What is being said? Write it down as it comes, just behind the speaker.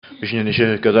Bysyn ni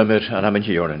eisiau gydymir an am yn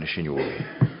hiwr yn eisiau nhw.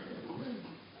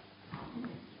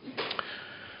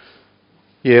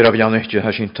 I'r af iawn eich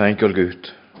ha sy'n taingol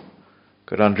gwyt.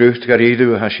 Gyr an rwyd gar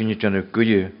idw ha sy'n ydyn nhw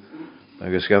gwydi.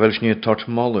 Agus gafel sy'n ydyn tort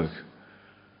molwg.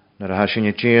 Na'r ha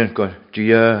sy'n ydyn go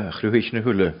dia a chrwych na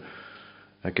hwle.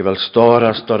 Ac gafel stor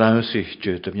a stor ansych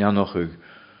dy fianoch yw.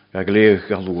 Ag leich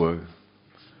galwag.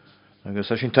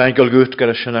 Agus ha sy'n taingol gwyt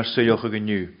gar a sy'n ar syioch ag yn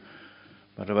niw.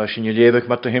 Maar er was in je leven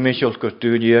met de hemelsjol kort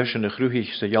doen eerst en de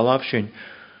groeis de jalaf zijn.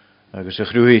 Agus de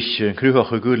groeis en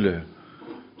kruige gulle.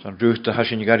 Dan ruut de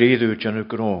hasin garid uit en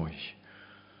groeis.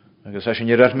 Agus hasin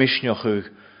je rat misnjoch u.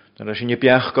 Dan hasin je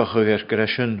piachkach u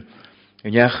gerkrashen.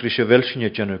 En jachrische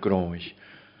welsje en groeis.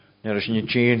 Dan hasin je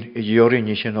tien in jorin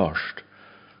is en orst.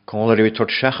 Kon er weer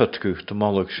tot schachet kucht de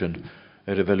maluksen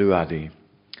de veluadi.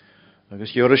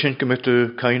 Agus jorishin gemut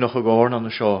u kainoch gorn aan de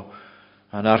shaw.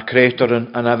 An ar creatoren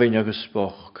an afyn agus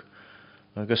boch.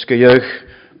 Agus geioch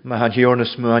ma han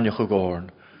hiornas muanioch o gorn.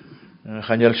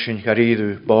 Chanel sy'n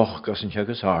garidw boch gas yn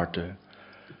agus harte.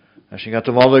 A sy'n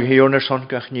gata molig hiornas son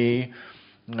gach ni.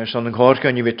 Son yn chor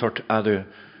gan i fi tort adw.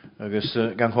 Agus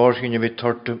gan chor gan i fi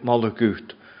tort molig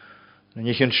gwyt.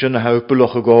 Ni sy'n sy'n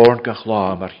hawbwloch o gorn gach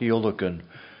la mar hiologan.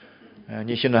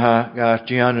 Ni sy'n gar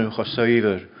dianw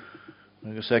chosoifer.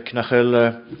 Agus ec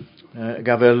nachel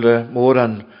gafel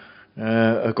moran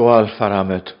y gwael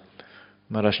ffaramid.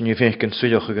 Mae'r as ni fech yn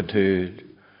sylioch ag yn tŵl.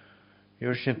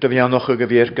 Yw'r sy'n dyfiannoch ag y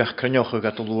fiergach crynioch ag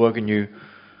at y lwag yn yw.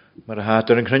 Mae'r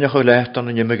hadr yn crynioch ag let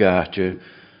an y nymig atio.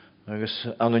 Agus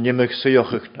an y nymig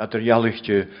sylioch ag at yr ialich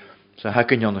yw. Sa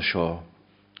hagyn an y sio.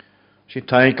 Sy'n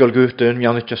taig ol gwyd yn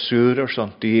mianit a sŵr o'r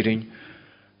son dýrin.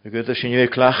 Ag sy'n yw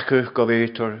clachcwch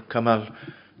gofeit o'r cymal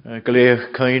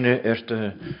gleich caine dy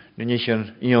nynnych yn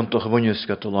iontoch fwynys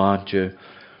gat y lantio.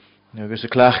 Agus y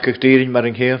clach cygdeirin mar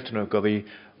yng ngheelt nhw go fi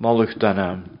molwch dan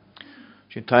am.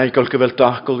 Sy'n taigol gyfel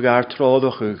dachgol gar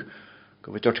troddwch yw.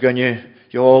 Go fi dort gynnu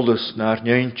iolus na'r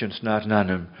nieintians na'r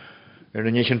nanam. Yn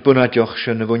nich yn bwnadioch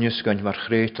sy'n y fwynys gan mar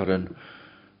chreitorin.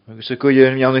 Agus y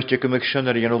gwyn mianwch dy gymig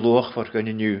sy'n ar un o loch for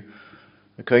gynnu niw.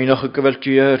 Y cainoch y gyfel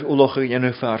dier wloch y un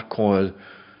o ffar coel.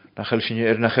 Nachel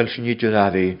sy'n i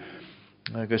dyddafi.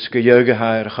 Agus gyioga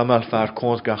hair chymal ffar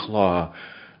coel gach la.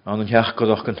 An yn hiach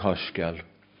godoch yn hosgel.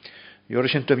 Yw'r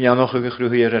sy'n dyfiannoch ag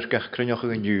echrwhyr gach crynioch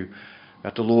ag yn yw,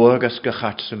 at y lwag as gach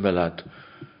at sy'n belad.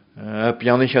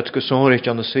 Biannych at gysonrich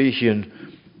an y seichyn,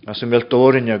 as yn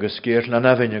meldorin ag ysgeir na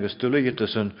nafyn ag ystwylig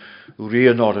ys yn wri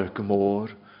yn o'r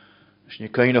gymor. Sy'n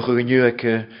ni cainoch ag yn yw ac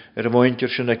y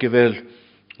mwyntir sy'n ag i fel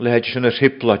lehed sy'n yr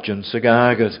hipladjan sy'n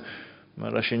agad,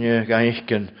 mae'r sy'n ni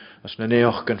gaechgyn as na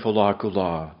neochgyn ffolag o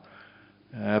la.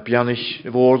 Biannych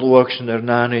y fôr lwag sy'n yr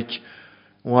nanid,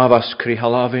 wafas cri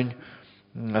halafyn,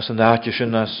 as yn dati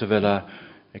sy'n as y fel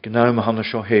ac yn nawm hanna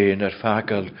sio hen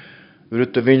ffagal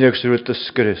rwyd y fynygs rwyd y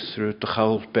sgris rwyd y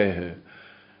chawl behe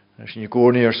as ni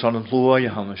gwrni son yn llwa i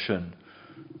hanna sy'n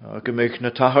ac yn meich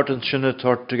na tahart yn sy'n y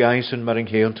tort y gais yn mar yng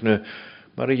ngheont na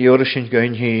mar y iwr sy'n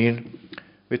gain hen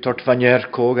fi tort fanier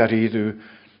cog ar iddw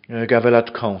gafel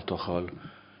at cawntochol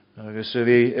agus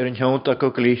fi yn hiont ac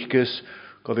o gleichgys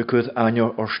go fi cwyd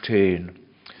anio o'r stein.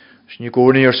 Sy'n ni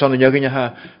gwrni son yn ygyn ha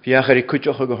fiach ar I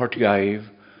cwtioch ag o hort gaif.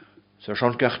 Sy'r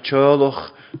son gach tiolwch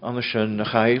an y sy'n na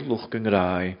chai lwch gyng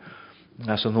rai.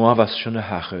 As yn wafas sy'n y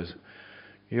hachyd.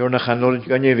 I'r na chanol yn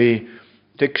gynnu fi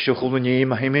digswch ul ni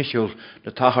ma hymisiol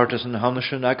na tachart as yn hanna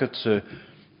sy'n agad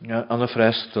an y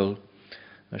ffrestel.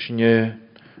 Sy'n ni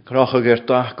croch ag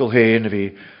dachgol hen fi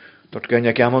dort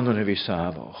gynnu gamon yn fi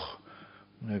safoch.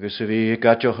 Agus fi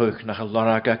gadioch ag na chael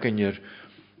larag ag ynyr.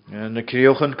 Na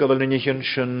criwch yn gyfel yn eich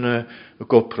sy'n y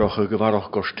goproch y gyfaroch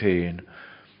gorstein.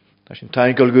 Da sy'n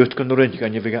taigol gwyd gan rwy'n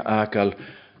gan i fi agal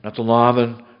na dy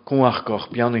lafyn cwachgoch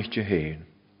biannych dy hen.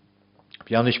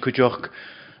 Biannych cwydioch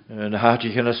na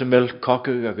hati hyn as y mil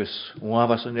cocw agos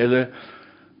wafas yn ille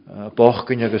boch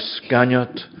gyn agos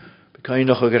ganiad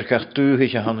cainoch ag cach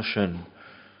dŵhych a hanna sy'n.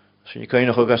 Sy'n i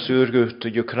cainoch ag asŵr gwyd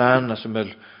y Ukraine as y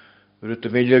mil rwyd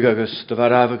y filiog agos dy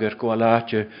farafag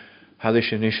gwalatio haddi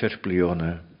sy'n eisiau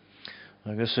bliona.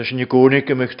 Agus sy'n ni gwrnig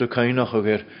gymig dy cainoch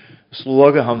ag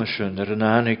slwag a hanna sy'n yn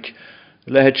anig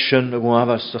lehed sy'n y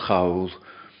gwafas y chawl.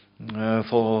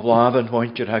 Fo lafyn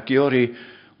hwynt ha giori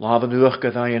lafyn uwch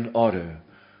gyda'n oru.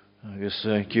 Agus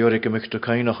giori gymig dy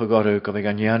cainoch ag oru gof i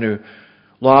ganianw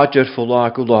ladyr fo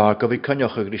lag o lag gof i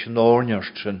cainoch ag rys yn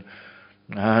orniarst sy'n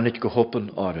anig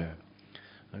gyhopyn oru.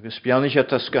 Agus biannych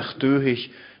at asgach dŵhych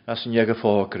as yn iag y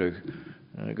ffogrug.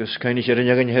 Agus cainich yn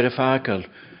iag yn her y ffagal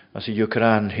as y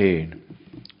Ukraine hen.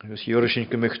 Agus iwr sy'n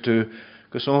gymig dy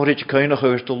gysonryd cainoch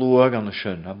ag dy lwag an y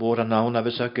sy'n. A bor a nawn a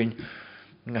fys ac yn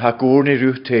ha gwrni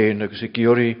rwyth ten agus y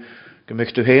giori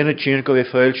Gymich tu hen y tîn go fi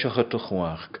ffeil sioch at o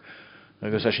chwach.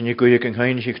 Agus as ni gwyig yng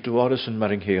nghain i'ch tu oras yn mar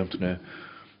yng ngheont na.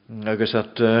 Agus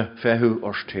at fehw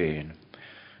o'r tein.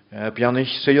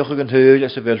 Bianich seioch ag yn hyl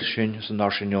as y fel sy'n as y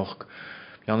nar sy'n ioch.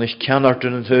 Bianich canart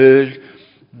yn hyl.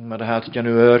 Mae'r hat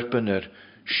gan yw erbyn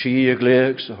si y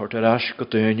gleg sy'n hort yr asg o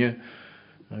dynnu.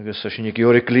 Agus as ni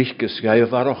gyr y glich gys gai o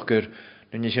faroch gyr.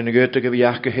 Nyn ni sy'n y gyda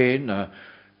gyfiach gyhyn.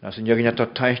 As yn ygyn at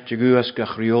o'r taith y gwas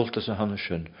gach riolt as y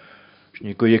hanesyn.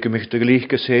 Ni gwyig ymich dy glich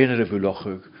gys hyn ar y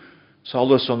fwlochwg.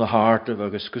 Salus on the heart of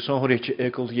agus gusonhorich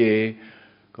ekol ye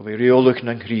go vi rioluk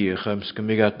nan krieg ams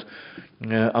gemigat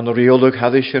an the rioluk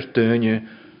hadde shirtunje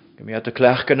gemiat de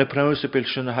klach kan de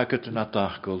principles na haket na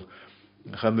dagkol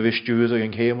gaan we stuurde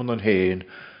in hemel en heen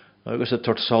agus het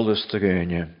tot salus te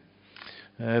gene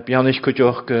pianisch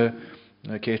kujoch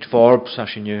ket forbes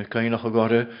asje kan nog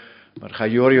gore maar ga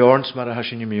jori orns maar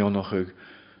hasje mi nog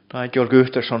da ik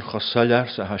guchter son khosalar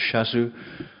sa hashasu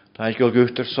Daig gil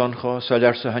gwychter son cho,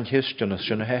 salar sa han histion as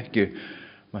sy'n hegi.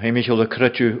 Mae heimich ol y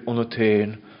crytw o'n y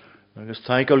tein. Agus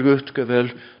daig gil gwycht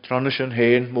gyfel tron sy'n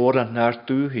hen môr an nar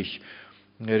dŵhich.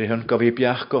 Nir hyn gofi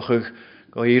biach gochig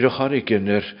go iirach arigin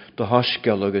dy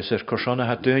hosgel agus corsona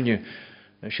ha dynnu.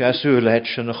 Siasw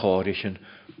leid sy'n y chorichin.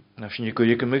 Naf sy'n i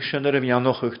gwyig gymig sy'n y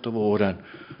fianochig dy fôran.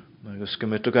 Agus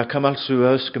gymig ga cymal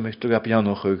sŵas, gymig ga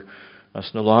bianochig.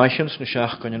 As na laachans na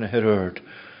siach gan yn y hirwyrd.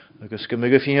 Agus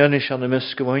gymig y fian is an y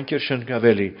mis gyfoentir sy'n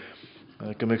gafeli.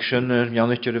 Gymig sy'n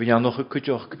mianitio'r y fianoch y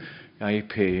cwydioch ga i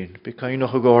pein. Bycain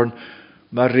o'ch y gorn,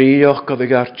 mae rioch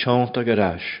gofig ar tiont ag yr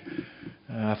as.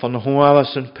 Fan y hwaf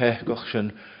sy'n pechgoch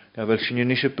sy'n gafel sy'n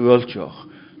yn eisiau bwyltioch.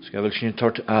 Gafel sy'n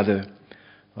tort adde.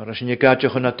 Ar sy'n yn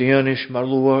gadioch yn adianis mar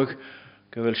lwag.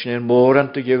 Gafel sy'n yn môr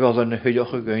ant y gigol yn y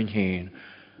hydioch y gyn hyn.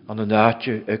 An y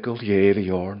natio egol ief i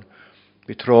orn.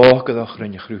 By troch gyddoch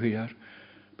rhain i chrwyhiar.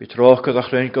 By troch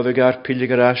gyddoch rhain gofig ar pilig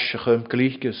ar as a chym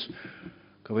glychgys.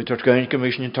 Gofig tort gain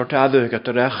gymys ni'n tort adde gat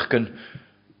yr echgan.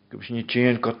 Gymys ni'n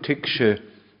tîn got tigsio.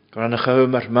 Gan y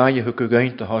chawm ar mai hwg o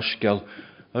gain dy hosgel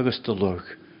agos dy lwg.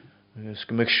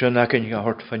 Gymys sy'n ac yn ga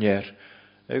hort fanier.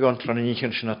 Eg ond tran ni'n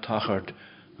sy'n a tachard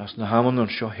as na hamon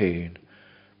o'n sio hen.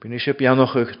 Byn eisiau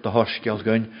bianoch ych dy hosgel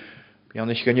gain.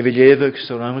 Bianoch gain i fi lefyg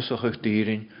so ramus o'ch ych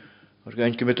dîrin. O'r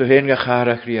gain gymys o hen ga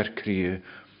charach ri ar crio.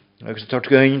 Agus tort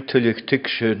gain tylig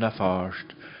tigsio na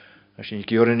farst. As ni'n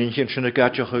gyr yn un sy'n y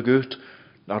gadioch y gwt.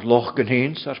 Na'r loch gan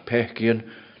hens ar pechgyn.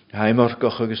 Heimor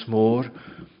goch agos môr.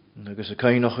 Agus y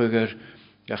cainoch ygyr.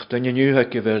 Ach dyn ni'n yw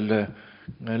hag i fel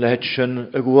lehed sy'n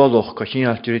y gwoloch go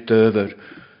chi'n altir i dyfer.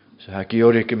 So hag i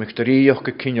orig ymych dy rioch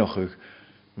y cynioch yg.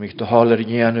 Ymych dy hol ar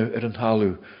nianw yn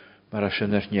halw. Mar as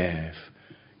yn nef.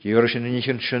 Gyr sy'n un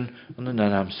sy'n yn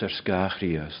yn amser sgach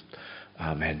riast.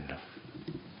 Amen.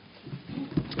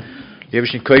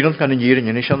 Leefs yn coelon gan yn i'r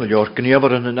yn ysyn o lior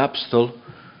gniafar yn abstol.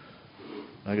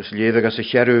 Agus leefig as y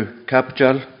cherw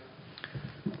capjal.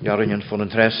 Jarin yn ffôn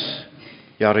yn tres.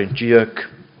 Jarin diag.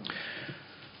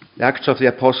 Acts of the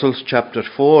Apostles chapter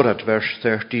 4 at verse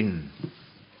 13.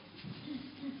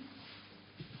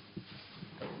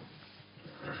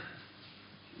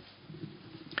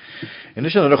 Yn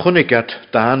ysyn ar y chwnigat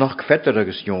danoch cfeder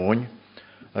agus ion.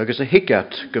 Agus y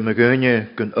higat gymygynnu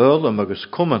gyn ylwm agus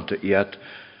cwmant y iad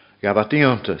gafat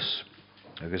iontas.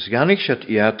 Agus ganig sydd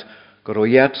iad goro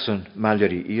iad sy'n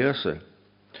maleri iasa.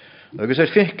 Agus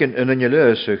ffechgyn yn yn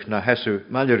ylysych na hesw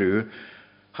malerw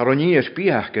haron i'r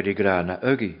biach gyda gra na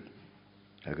ygi.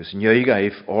 Agus yn iau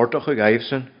gaif ordoch y gaif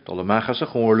sy'n dol y machas y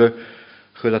chorle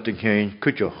chwyd at yn cain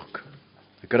cwdioch.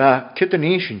 Gra cyda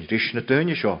nisyn rys na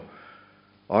dynnu sio.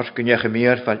 Ors gynnech y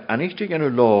mir fan anichtig yn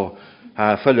y lo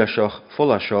ha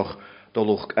ffollasioch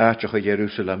dolwch aatioch o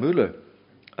Jerusalem ule.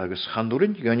 Agus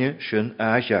chandwrin gynnu sy'n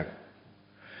aasiag.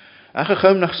 Ach a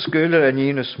chym nach sgwyler yn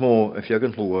un y smo y ffiag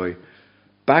yn hlwoi.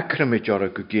 Bacrymid o'r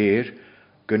y gygeir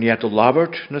gynnu at o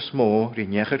labart na smo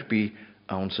rynech bi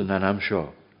awn sy'n anam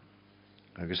sio.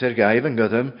 Agus gaif yn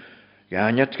gyddym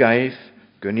ganiat gaif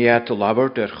gynnu at o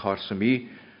labart chorsami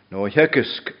no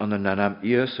hegysg an yn anam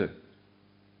iasa.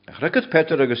 Ach rygyd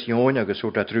Peter agus Ion agus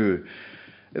wrth at rŵ.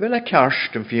 Fel a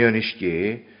carst yn fion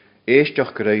istie,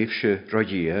 eisteach greif se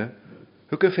rodia,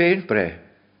 hwg y fein bre.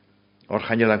 O'r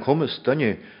chanel an cwmys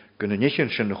dynnu, gynnu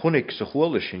nichen sy'n chwnig sa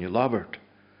chwolys sy'n i labart.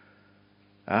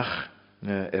 Ach,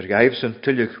 gaif sy'n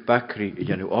tylig bacri i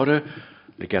janw ore,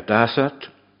 le gad asat,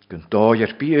 gyn doi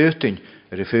ar bi ydyn,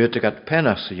 y ffyrdig at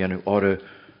penas i janw ore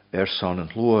son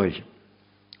yn hlwoi.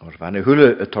 O'r fan y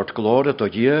hwle y tort glor o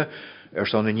dia,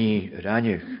 son yn ni yr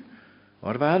anich.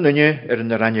 O'r fan yna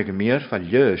yn yr annig mir fan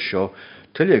liw sio,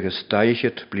 tylig ys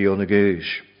daichet blion y gys.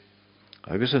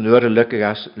 Agus yn ŵr y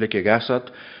lygu gasad,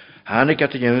 hannig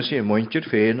at y ynsi y mwyntir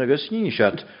ffein agus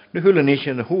nisat, na hwle nich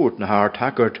yn y hwrt na hart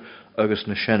hagart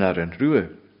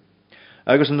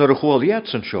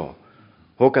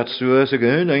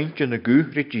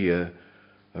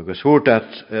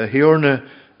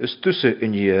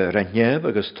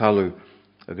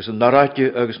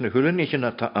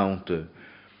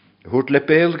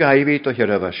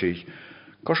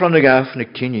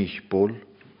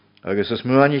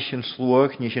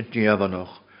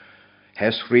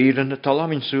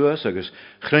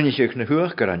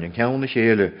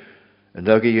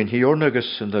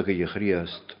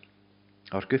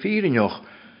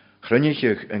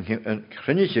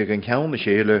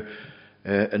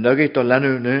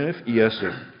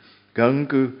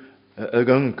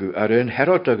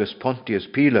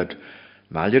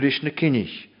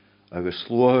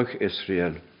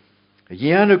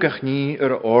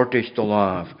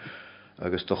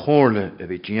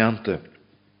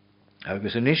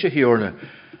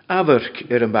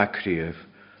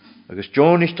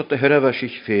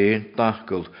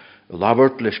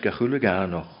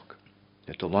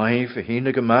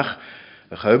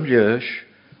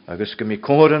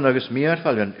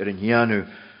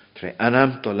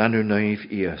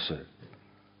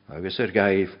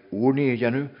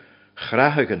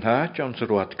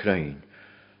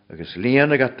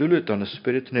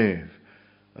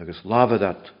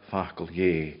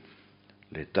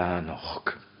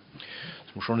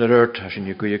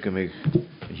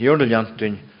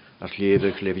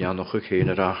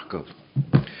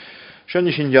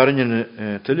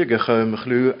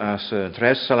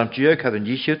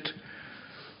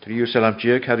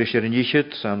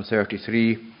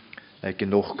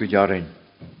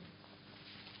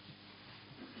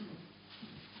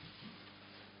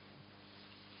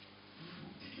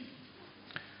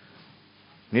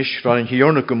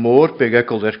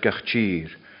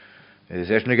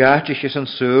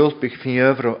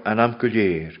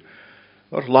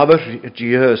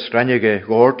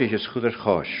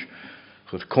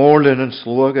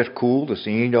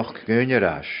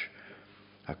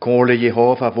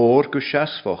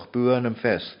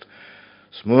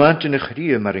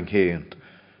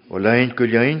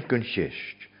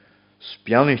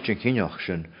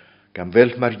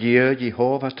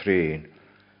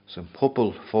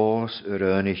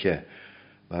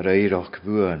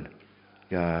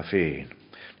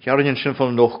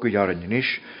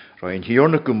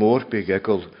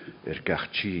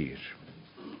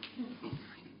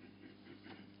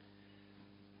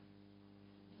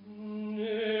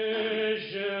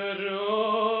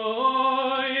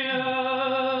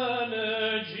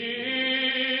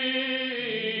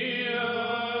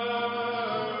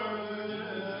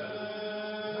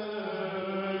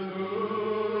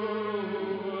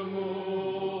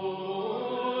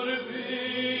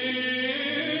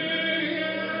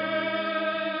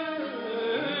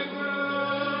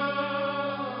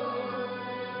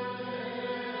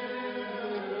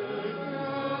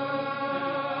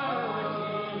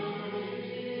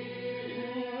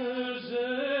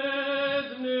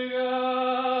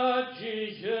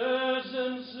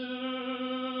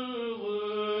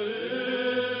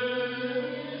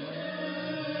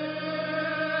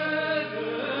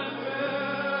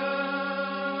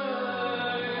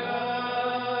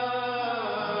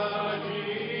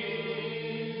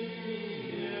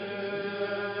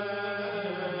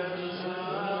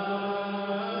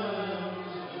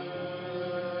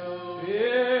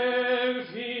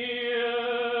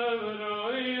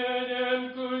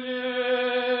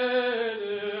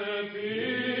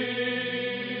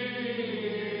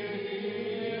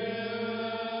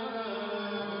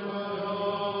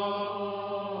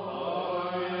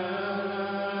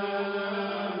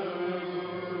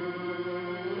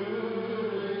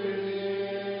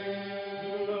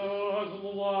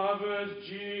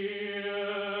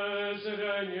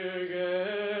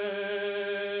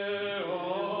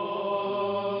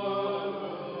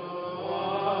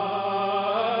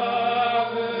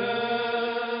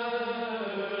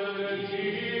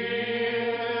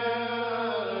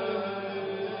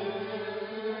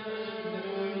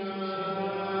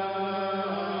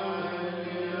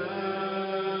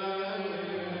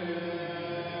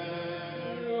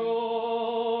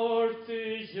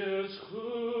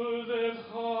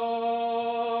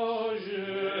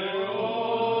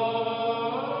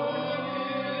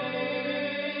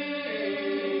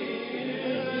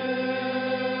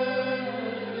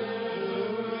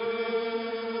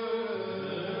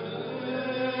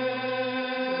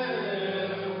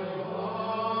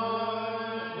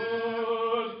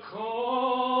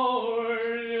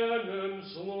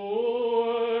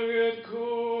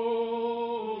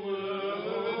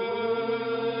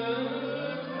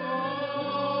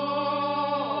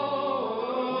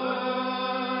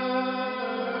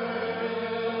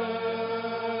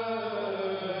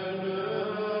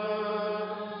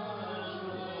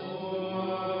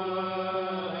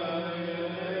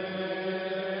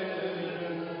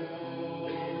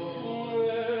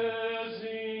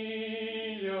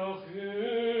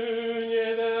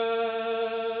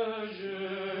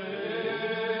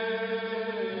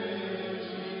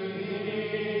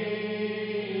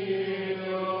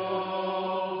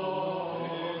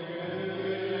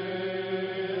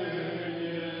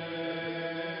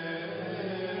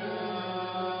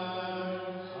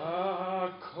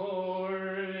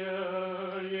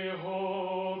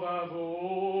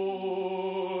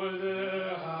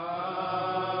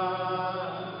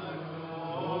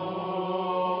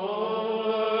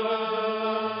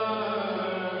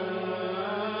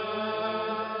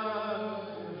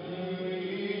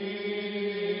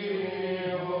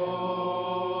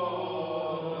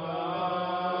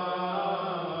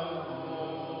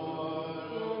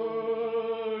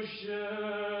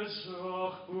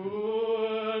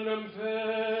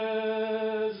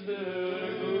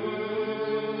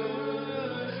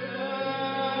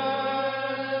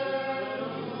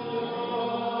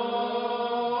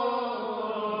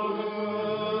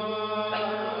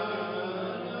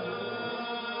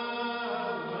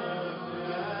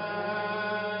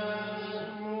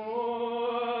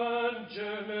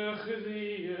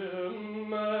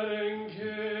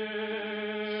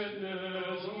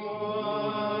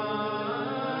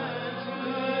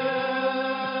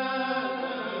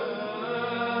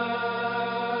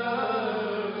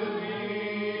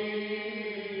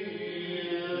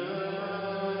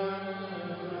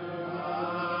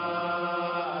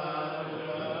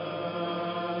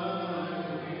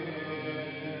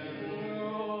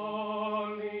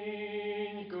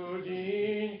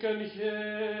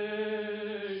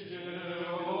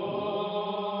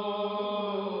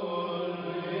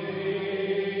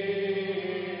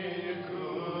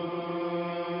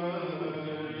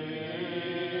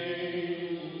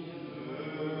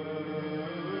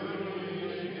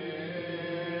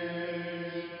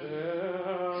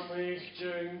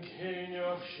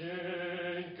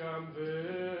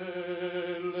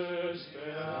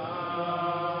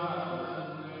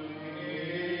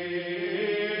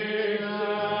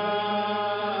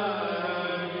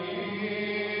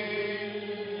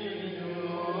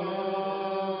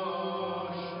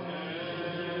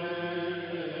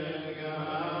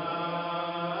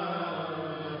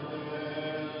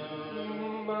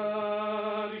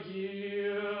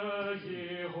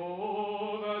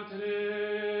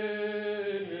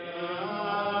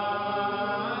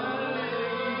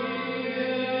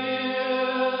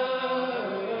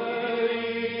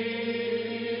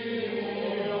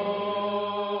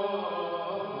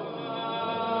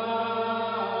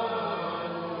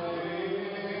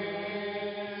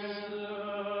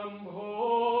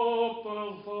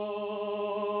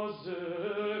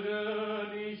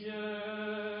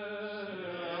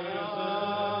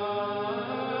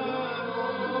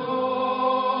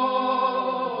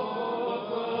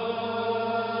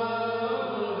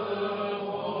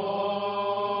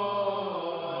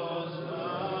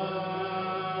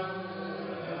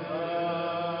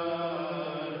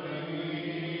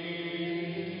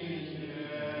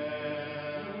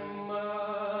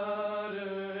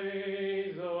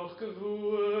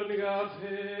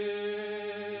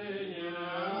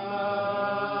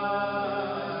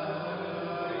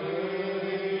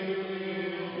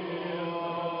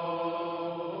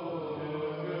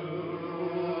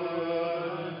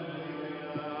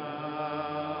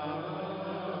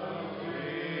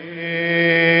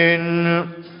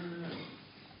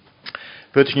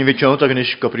Pwyd ni fi tiont ag yn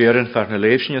is gobriarin farn y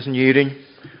leifsyn ys yn eirin.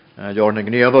 Diorn ag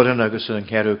neafod agus yn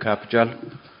cerw capjal.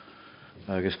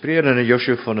 Agus briarin y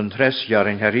Iosif o'n yn tres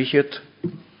jarin harichit.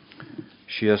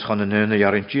 Sias chan yn yn y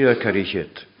jarin tia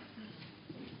carichit.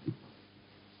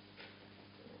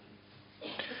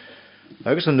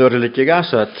 Agus yn dod y litig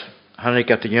asad,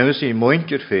 hannig at y iawn sy'n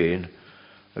mointir ffein.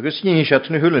 Agus ni eisiau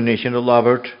yn y hwlen eisiau yn y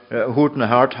labart, hwt na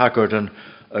hart hagordan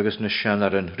agus na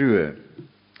sianar yn rhywau.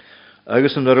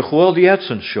 Agus yn yr chwal di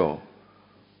edson sio,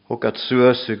 hwg at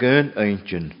sŵas y gyn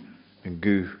eintyn yn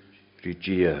gw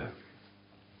rhi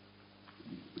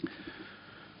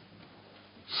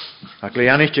Ac le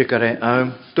anich ti gar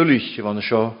am dwlich i fan y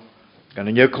sio, gan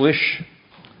y nyglis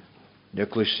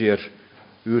sy'r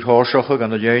yw'r horsioch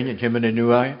gan y lein yn hymyn yn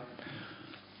nŵau,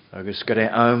 agus gar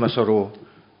am as ar o,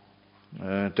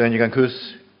 dyn gan cwth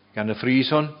gan y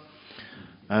ffrison,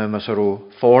 am as ar o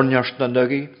fforniast na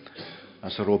nygi,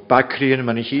 as ar o bacrien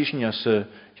man i hísin as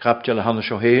chaptial a hanna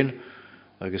sio hén,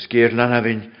 agus géir na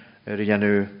hafin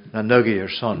enw na nygi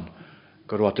son,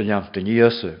 gorwat yn iamt yn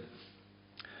iasa.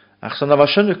 Ach san afa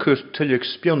sy'n y cwrt tylig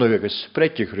spionog agus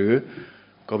spretig rhyw,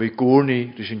 gof i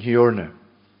gwrni rys yn hiorna.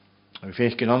 Ac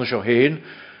feich gyn anna sio hén,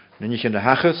 nyn ich yn y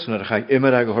hachas, yn yr chai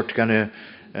immer ag hort gan y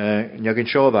niagyn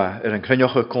sio fa, yn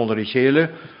crynioch y conlar i chéle,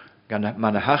 gan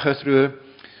man y hachas rhyw,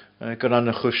 gan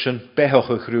anna chwysyn behoch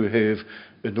y rhyw hef,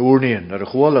 yn oornien, ar y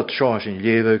chwal at sio sy'n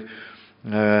lefyg,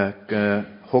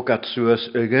 hwg at sŵas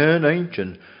y gyn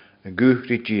eintyn, yn gwch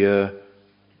rhi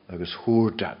agus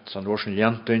hwrdat. San o'r sy'n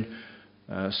liantyn,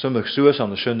 symach sŵas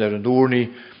an y sy'n yn oorni,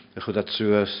 y chwd at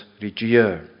sŵas rhi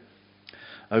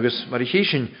Agus mar i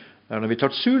hísin, ar na fi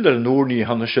tart sŵl ar yn oorni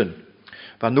han y sy'n.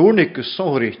 Van oornig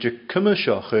gysonhri, dy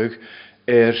cymysiochig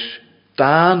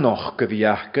danoch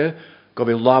gyfiachge, gof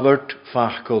i labart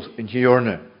fachgol yn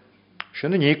hiorna.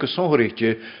 Sy'n yn eich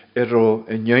gysonhrichtje o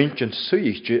yn iaint yn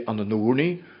swychtje an y nŵrni,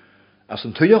 as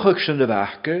yn tuiochig sy'n y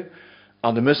fachge,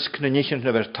 an y mysg na nich yn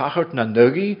hyfer tachart na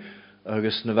nygi,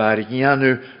 agus na fawr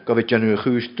ianw gof i janw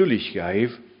chwys dwlich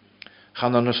gaif,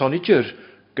 Chan an sonitr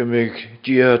gymig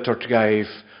dia tort gaif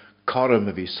corym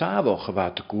y fi safoch y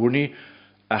fat y gwrni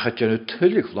ach y dyn y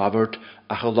tylig labert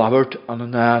ach y labert an y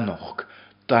nanoch.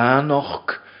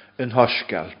 Danoch yn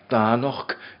hosgal,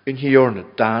 danoch yn hiorna,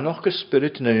 danoch y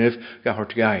spirit nef ga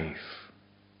hort gaif.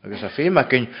 Agus a fé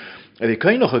macin a fi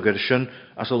cainoch y gyrsyn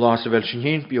as y las y fel sy'n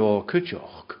hyn bio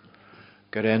cydioch.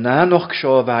 Gyr e nanoch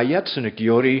sio faiad sy'n y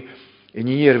giori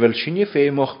yn i'r fel sy'n y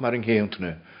fémoch mar yng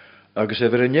ngheintna. Agus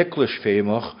efer yn eglwys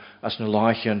fémoch as na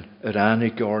lachen yr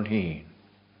anig orn hyn.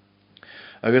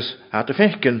 Agus hat y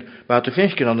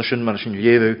fenchgyn an y sy'n mar sy'n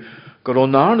lefu, gyr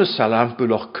o'n arn y salam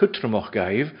bwloch cytrymach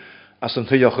gaif as yn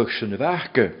thioch ych sy'n y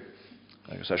fachge.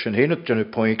 Agus as sy'n hyn ydyn nhw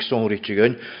pwynt son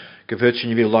rydyn, gyfyd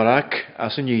sy'n fi lorac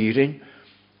as yn irin,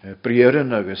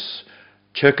 brieren agus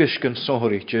tygys gyn son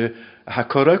rydyn, a ha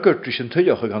corrygwr drwy sy'n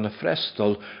thioch ag an y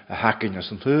ffrestol a hacyn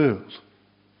as yn thwyl.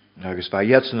 Agus fa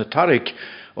iad sy'n y tarig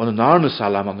o'n yn arn y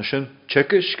salam an y sy'n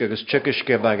tygys agus tygys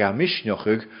gefag a misnioch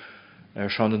ag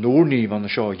sy'n yn wrni fan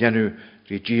y sio yenw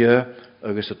rydia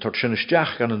agus y tort sy'n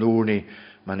ysdiach gan yn wrni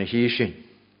man y hysyn.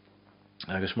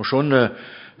 Agus mor sy'n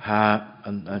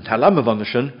yn talam y fan y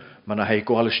sy'n man y hei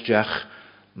gwal ysdiach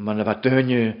man y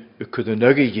fadynnu y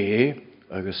cwyddynygu ie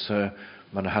agus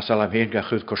man y hasalam hen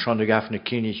gachwyd corsion y gafn y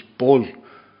cynig bol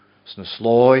sy'n y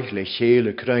sloi le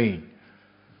lleil y crain.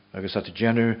 Agus at y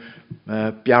genw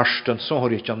biarst yn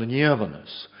sohorich an y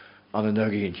niafanys an y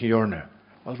nygu yn hiorna.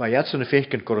 Wel, mae iad sy'n y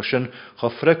ffeicyn gorysyn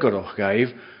choffrygoroch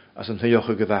gaif as yn hyoch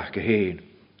y gyfach gyhyn.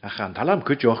 A chan talam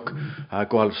cwtioch a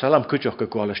gwal salam cwtioch a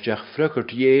gwal ysdiach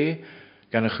ffrygort ie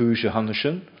gan y chwys y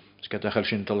hanysyn. Sgedach al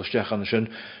sy'n dal ysdiach hanysyn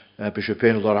bys y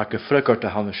penol o'r ac y ffrygort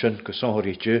y hanysyn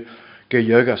gysohorich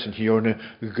gyig as yn hiorna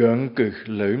gyng gych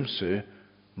lawmse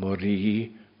mori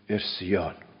i'r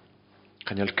sion.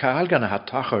 Chanel cael gan y hat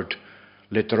tachard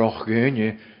le droch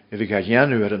gynnu y fi gael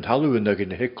ianw yn talwyn ag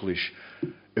yn y hyglwys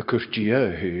y cwrtia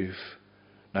y hyf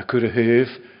na cwr y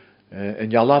hyf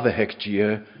yn ialaf y hegdia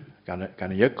gan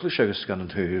y hyglwys agos gan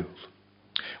yn hyl.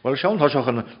 Wel, siawn hosioch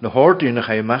yn y hordi yn y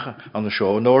chaimach an y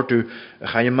sio yn ordw y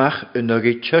chaimach yn ag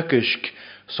ei tygysg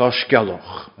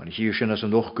sosgaloch. Yn hir sy'n as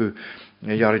yn ochgw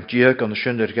iar yn diag an y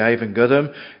sy'n yr gaif yn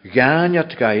gyddym gan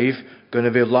at gaif gan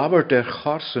y fe laber der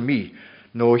chars y mi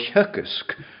no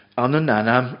hygysg an y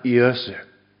nanam iase.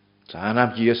 Ta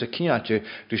anam iase ciatje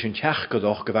rys yn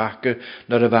tiachgadoch gyfachge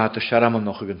na'r y fad y siaram yn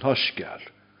noch yn hosgal.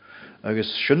 Agus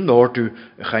sy'n nordw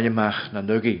y chaimach na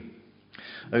nygi.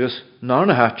 Agus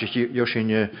narn y hatch yw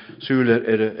sy'n sŵl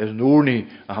nŵrni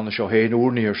a hann sio hen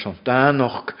nŵrni sy'n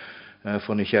danoch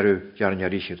ffwn i jarn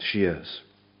jariched sias.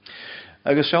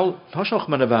 Agus sy'n hosioch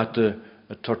man y fad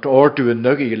y tort ordw yn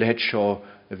nygi i lehet sio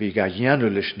fi ga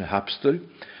ianw lys na hapstel.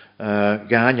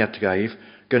 Ganiat gaif,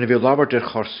 gan y fi lafart yr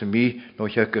chors y mi no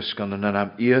hygys gan yn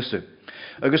anam iase.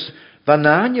 Agus fan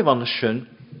anya fan sy'n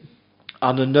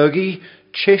an y nygu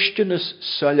chestynys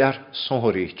syliar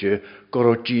sonhoritje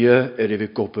gorodia i fi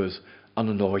gwbydd an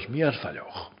y noeth mi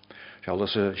arfalioch. Sial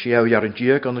as y siaw iar yn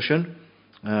dia gan y sy'n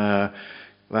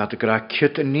fad y gra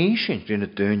cyt y nisyn dyn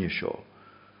y dynnu sio.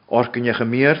 Orgyn eich y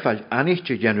mi arfall anych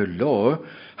ti genw lo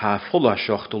ha ffola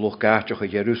sioch dylwch gatioch y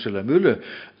Jerusalem ule,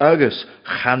 agus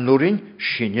chanwrin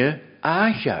sinne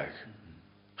aachag.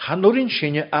 Chanwrin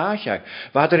sinne aachag.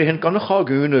 Fad hyn gan y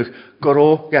chogwynwch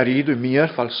goro garid y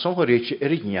miar fal sonhoreitio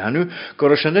yr ignanw,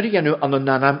 goro sy'n yr ignanw an y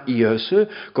nanam iase,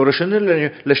 goro sy'n yr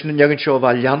leis yn ygyn sio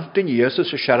faliantyn iase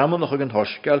sy siaram yn ochr yn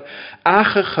horsgal,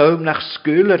 ach y chawm nach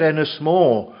sgwyl yr enys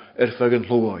mo ffyg yn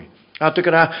llwoi. A dy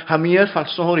gra ha mi'r fal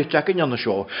sonhorit ac yn yan y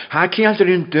sio. Ha ciant yr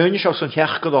un dyn sio sy'n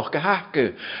hiachgadoch gahacgu.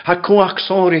 Ha cwach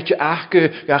sonhorit achgu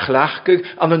gach lachgu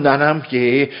an y nanam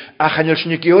ie a chanel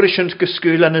sy'n y giori sy'n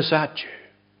gysgwyl yn y sadju.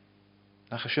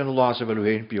 A chysyn y las y fel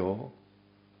hyn bio.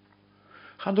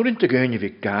 Chan dwy'n dy gyn i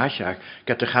fi gach ag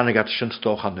gata chanag at sy'n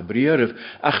stoch an y brierf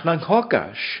ach na'n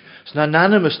hogas. Sna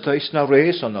nanam ystod na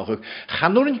reis o'n ochog.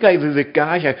 Chan dwy'n gaif i fi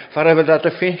gach ag fara fel dat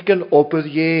y ffeincan obydd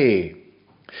ie.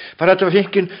 Far at y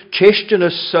fechgyn chestyn y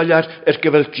syliar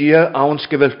gyfeldia awns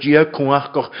gyfeldia cwach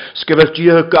goch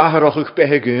sgyfeldia gaharoch i'ch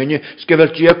behe gynnu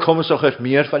sgyfeldia comasoch eich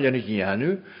mi'r fall yn y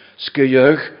gianw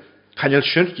sgyiog chanel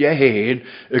synt ie hen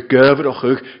y gyfroch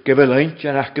i'ch gyfelaint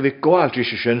yn ach gyfe goal drwy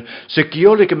sy'n sy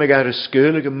giolig ymig ar y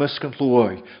sgyl ag ymysg yn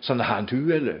llwoi sa'n y hand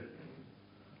hwyle.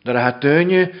 Dar a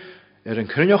hadynnu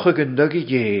yn crynioch ag yn dygu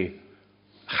ie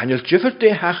chanel gyfer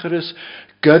de hachrys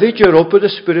gydig yr opad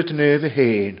y spirit nef y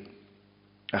hen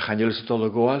a chanel sy'n dol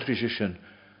o goal rhysysyn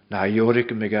na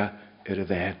iorig ymega y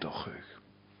fedoch.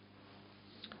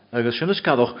 Agus sy'n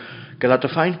ysgaddoch gael at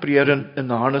y ffaint briar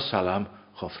yn arna salam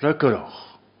choffra gyroch.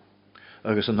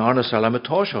 Agus yn arna salam y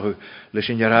tosioch leis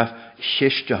yn iaraf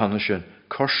chystia hanna sy'n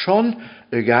Corson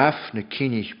y gaf na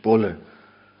cynich bwle.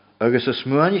 Agus y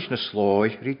smwynich na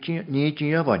sloi ni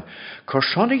diafain.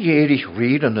 Corson y gierich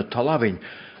ryd yn y talafin.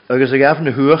 Agus y gaf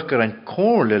na hwch gyr ein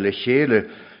corle le chele.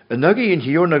 Y nygu yn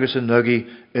hiwr agus y nygu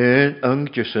yn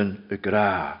yngdysyn y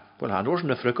gra. Wel, han oes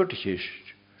yn y ffrygwr dy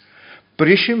chysg.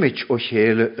 Brisimich o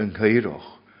chele yn cairoch.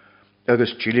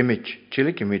 Agus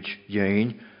chiligimich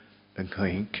iein yn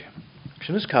caink.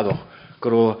 Sy'n ys cadoch.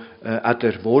 Gro at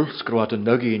vol gro at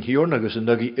nugi in hiorn agus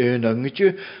nugi yn yngju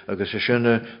agus sy'n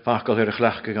fachgal her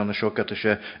chlachge gan sio at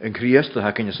sy yn Christ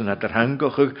ha ken sy'n at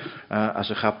hangoch as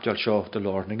y chaptal sio de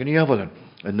lorning in iavalen.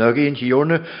 Nugi in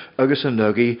hiorn agus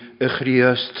nugi y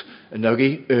Christ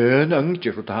nugi yn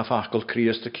yngju rot ha fachgal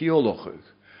Christ de kioloch.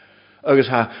 Agus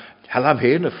ha Halam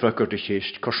heen y ffrygwr dy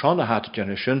chist, Corsona hat y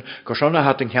janysyn, Corsona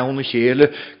hat yn cawn y chele,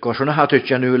 Corsona hat y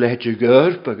janwyl het y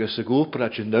gyrp, agus y gwpr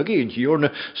at y nygu yn hiwrna,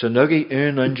 sy'n nygu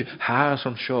yn ynj has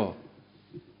o'n sio.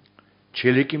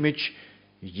 Chilig imich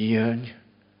yin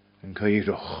yn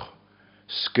cairoch,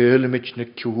 sgyl imich na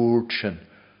cwrd sy'n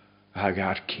hag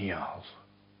ar cial.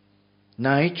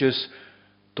 Nai jys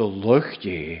dy lwch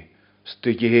ie,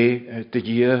 dy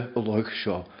ie y lwch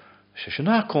sio, sy'n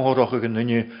na cwrwch ag yn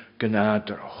yny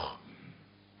gynadrach.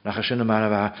 Nach a sinna mar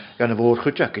a gan a bhór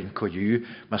chuteach in coidú,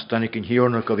 mas danig in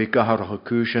hiorna go bhí gaharach a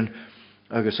cúsin,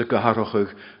 agus a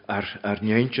gaharach ar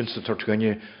neintin sa tort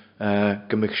ganne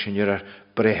gymig sin ar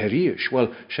breheríis. Wel,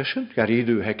 sin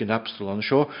garíadú hec in Apostol an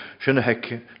seo, sinna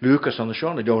hec Lucas an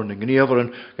seo, na deorna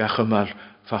gníomharan ga chymal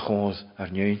fachóð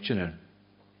ar neintin.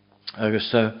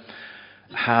 Agus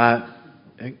ha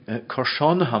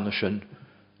corsan hanna sin,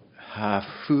 ha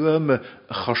fuam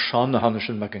a chorsan hanna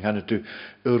sin mag an hanna tú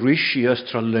y risias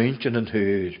tra leintin yn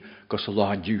hyr gos a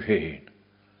lahan diw hen.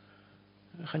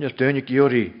 Chan yw'r deunig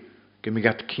iori gymig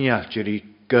at ciat yr i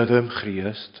gyddym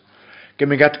Christ,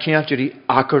 gymig at ciat yr i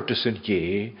agordus yn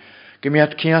ie, gymig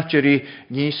at ciat yr i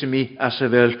nis y mi as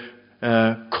y fel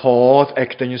codd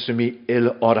ec dyn ys y mi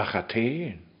il orach a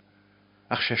tein.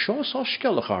 Ach sio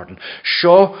sosgial ych arden.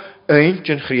 Sio eint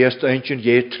yn Christ, eint yn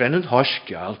ie tren yn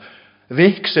hosgial,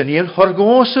 Vink sy'n i'n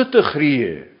horgosat y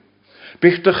chrie.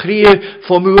 Bych dy chrie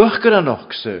ffomwch gyda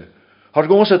nochse.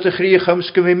 Horgosat y chrie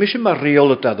chymsgym i mis yma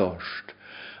reol y dadost.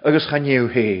 Agus chan yw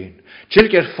hen.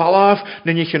 Tilg falaf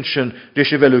na nich yn sy'n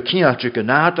dys y fel yw ciat y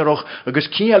gynadarach.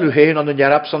 Agus cial yw hen ond yn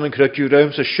iarabsan yn crydw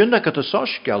rhaim sy'n sy'n ac at y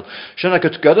sosgal. Sy'n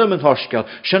ac at gydym yn hosgal.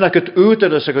 Sy'n ac at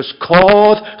ywdyrys agus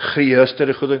codd chries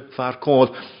dyr chwyd y far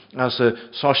codd as y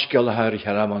sosgal a har i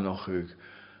haraman o'ch hwg.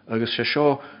 Agus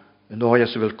sio yn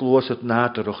oes y fel glwys at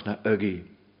nadarwch na ygi.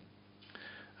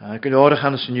 Ac yn orych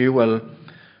hann sy'n yw, wel,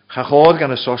 chachod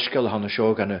gan y sosgal hann y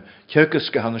sio, gan y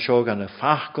tyrgysg hann y sio, gan y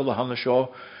fachgal hann y sio,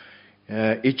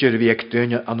 idr fi ag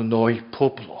dynia an y noi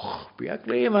pobloch. Bi ag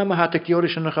le yma ma hat ag iori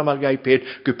sy'n ychym al gai ped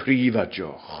gyprifa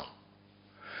joch.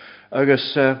 Agus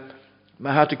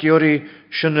ma hat ag iori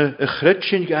sy'n y chryd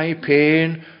sy'n gai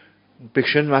pen,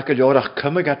 bych sy'n mag ag iorach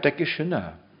cymig at ag sy'n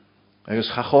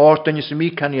Agus chachort dyn ys mi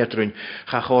caniadryn,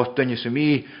 chachort dyn ys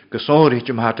mi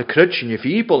gysorit ym hat y cryd sy'n y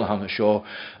ffibl hann y sio,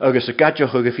 agus y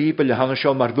gadioch ag y ffibl hann y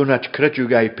sio mar gwnnad crydw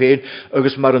gai pen,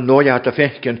 agus mar yn noi at y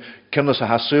fechgyn, cynnes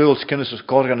a hasŵl, cynnes y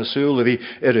gorgan y sŵl y fi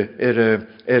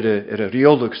y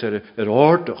riolwgs,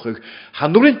 ordoch.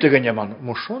 Hanwrynt y gynnu man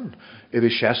mwyswn, y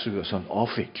fi siasw ys yn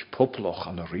offig, pobloch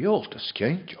an y riol, dy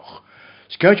sgeintioch.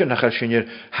 Sgwyd yn achos sy'n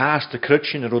has dy cryd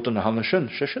sy'n yr oedden y hanna sy'n.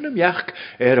 Sy'n ymiach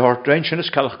hort drain sy'n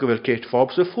ysgalach gyfer ceith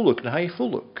ffobs y ffwlwg na hai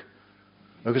ffwlwg.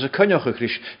 Agus y cynioch y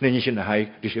chrys, nyn sy'n na hai,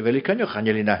 rys i fel i cynioch,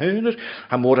 anel i na hynnyr,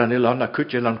 ha mor anel on a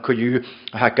cwtio lan cwyw,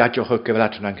 a ha gadioch y gyfer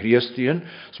at yna'n Christian,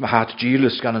 so ma hat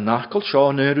gilys gan y nachol, sio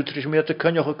yn yr rys mi at y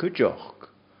cynioch y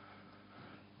cwtioch.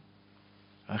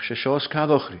 Ach se sio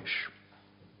ysgaddoch rys.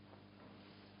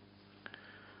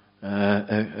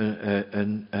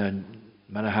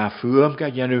 Maar ha fuam ga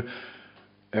jenu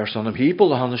son am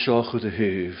hibel han sio chwyd y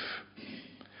hyf.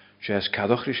 Sias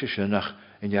cadoch rys y synach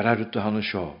yn iararwyd y han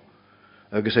sio.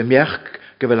 Agus y miach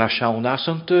gyfel a siawn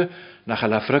asante nach a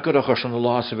la ffrygyrach os yn y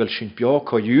las y fel sy'n bio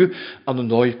coiw an y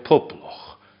noi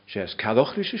pobloch. Sias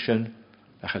cadoch rys y syn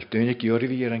nach al dynig iori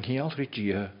fi ar anghial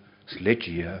rydgia,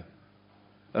 sledgia.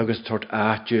 Agus tord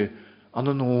aatje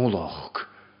an y noloch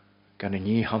gan y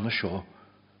ni han sio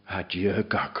ha dia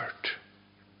gagart.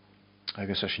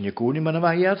 Agus as sy'n y gwni man y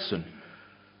fai adsyn.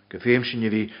 Gyffeim sy'n y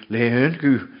fi lehyn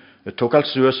gw, y togal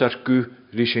sŵas ar gw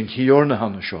rhi sy'n hior na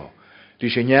hann sio.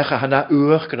 Rhi sy'n iach a hana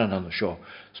uach gan hann sio.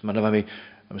 Os man y fai mi,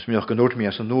 ys mi o'ch gynwrt mi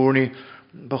as y nŵr ni,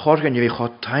 bachor gan y fi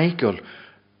chod taigol,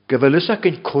 gyfelys ac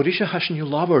yn cwris a hasyn yw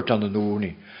lafart an y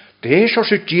nŵni. Deis o'r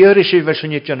sy'n diar eisiau fel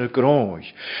sy'n ydyn nhw groes.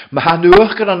 Mae han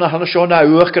uwch gyda'n hanna sio na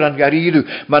uwch gyda'n garidw.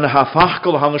 Mae'n ha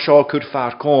ffachgol hanna sio cwr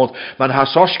ffar cod. Mae'n ha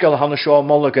sosgol hanna sio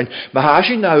molygyn. Mae ha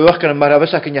sy'n na uwch gyda'n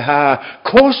marafys ac yn y ha.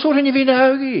 Coswr yn y fi'n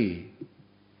awgi.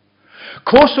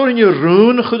 Coswr yn y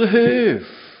rŵn chyd y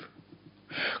hyf.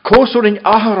 Coswr yn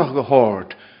aharach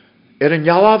gyhord. Yn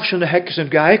ialaf sy'n y hegys yn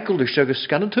gaegl ys agos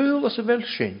gan yn tŵl as y fel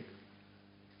sy'n.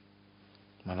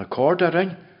 Mae'n acord ar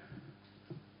ein.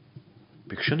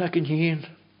 Byg sy'n ag yn hyn.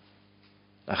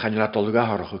 A chan i'r adolwg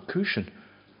aharach o cwysyn.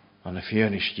 An y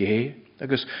ffion is ie.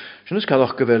 Agos, sy'n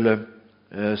ysgallwch gyfel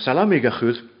salamig a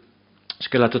chwyd.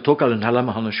 Sgylad y togal yn halam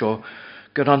a hann sio.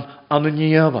 Gyda'n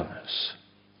anonyafannus.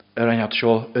 Ein at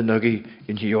sio ynygu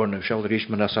yn hiorn. Sial yr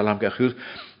eisman a salam ga chwyd.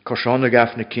 Corsion y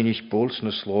gaff na cynnig bols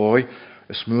na sloi.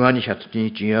 Ysmwan ich at ni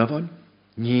diafon.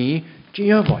 Ni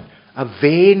diafon. A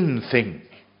fein thing.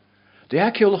 De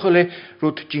ac iolwch ole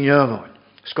rwyd diafon.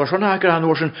 Sgorsion ag ar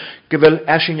anwysyn gyfel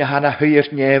esyn y hana hyr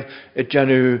nef y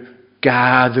djanw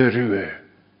gader yw.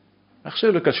 Ach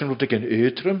sylwg at sy'n rwyd ag yn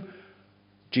ytrym.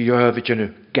 Diaf y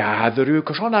djanw gader yw.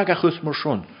 Corsion ag achws mor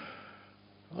sôn.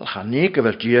 Wel chan ni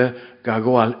gyfel dia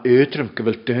gago al ytrym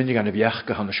gyfel dynnig an y fiach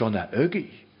gahan y sion a ygi.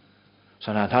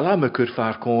 Sa'n anhala am y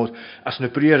cwrffar cod as na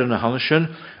bryr yn y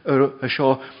hansyn y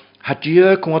sio ha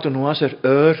dia cwad yn nwas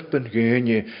byn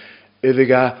gynnu iddi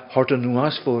ga hort yn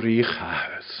nwas fawr i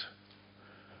chahyd.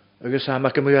 Agus am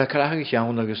ac ymwyd a carach eich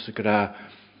iawn agus gyda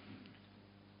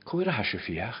cwyr a hasio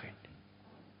fiachyn.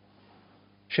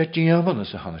 Se diafon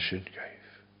ys y hansyn gaif.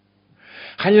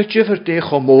 Chan yw'r gyfer dech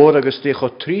o môr agus dech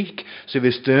o tric sydd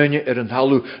fes dynnu yn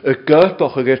halw y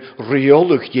gyrpoch ag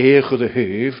reolwg iech o dy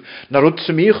hyf na rwyd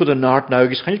sy'n mich o dy nart na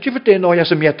agus chan yw'r gyfer dech noi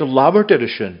as y miet o lafart yr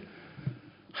ysyn.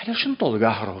 Chan yw'r sy'n dolwg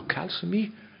ahar o cael sy'n mi.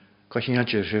 Cos chi'n yw'r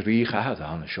sy'n rhych ahad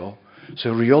a hana sio.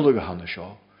 Sy'n reolwg a hana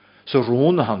sio. Sy'n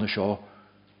rôn a hana sio.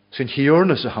 Sy'n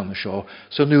hiornus a hana sio.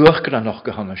 Sy'n nŵach gyda noch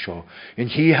a hana sio.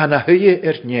 Yn hi hana hynny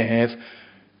nef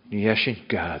ni eisiau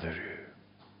gader yw.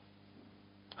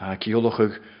 Ac i olwch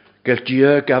ag gael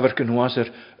dia gafr gynwas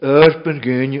byn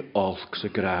gyn olch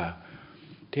sy'n gra.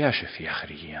 Di eisiau fiach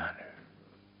ar i anw.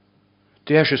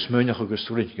 Di eisiau smynach ag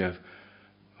yswryd gaf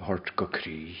hort go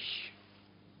crich.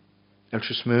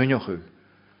 Eisiau smynach ag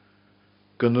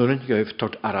gynwryd gaf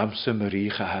tort aramsa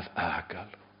marich a haf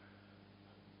agal.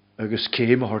 Agus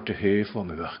céim a hort a hyf o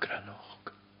mwach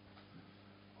granoch.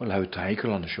 Wel hau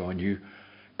taigol an y sio niw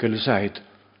gylsaid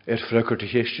ffrygwr dy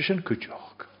hystis yn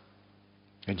cwtioch.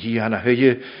 Yn hi hana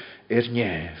hynny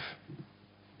nef.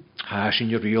 Ha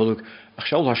sy'n yw'r riolwg ach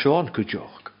siol ha sio yn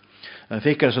cwtioch. Yn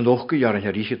feig as yn ochgu ar yn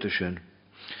harichet ysyn.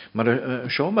 Maar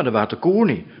sio ma'n y fat y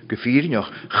gwni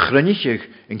gyffirnioch chrynichig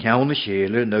yng nghawn y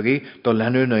chele nygu do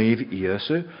lenw naif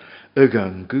iase y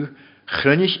gyngu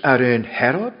chrynych ar ein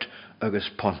Herod agus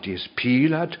Pontius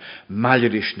Pilate,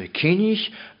 Malerish na Kinich,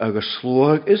 agus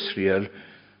Slóg Israel,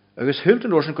 agus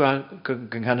Hilton orsyn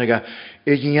gynghanaga,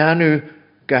 ydianu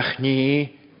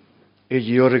gachni,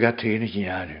 ydiorag atyn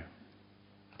ydianu.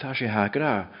 Ta sé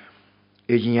hagra,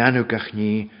 ydianu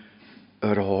gachni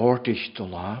hortish do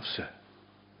lafse,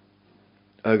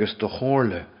 agus do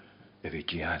chorle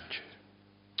ydianche.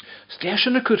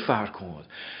 Station a could far cod.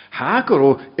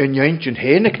 Hagoro in yaintjun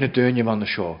henek na dunje van de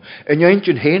show. In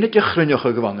yaintjun henek je grunjoch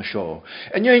van de show.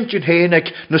 In yaintjun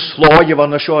henek na slaaje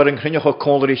van de show en grunjoch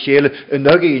kolder chele en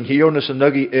nuggy in hiernus en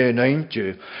nuggy in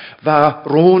eintje. Va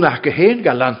ronach geheen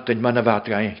galant in man wat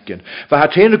geinken. Va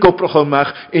hat henek oproch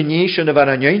mag in yishne van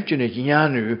an yaintjun in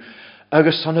janu.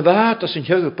 Agus san wat as in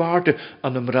huge parte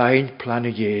an dem rein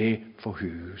planje voor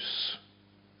huis.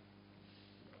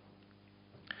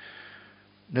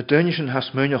 Na dynnu sy'n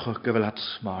hasmynioch o'ch gyfel at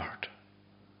smart.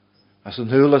 As yn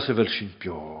hwyl as y fel sy'n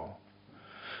bio.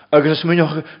 Agus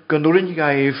hasmynioch gynwrin i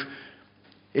gaif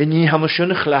yn ni ham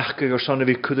sy'n chlach gyr son y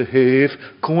fi cwyd y hyf,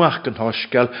 cwach gan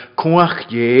hosgal, cwach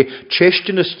ie,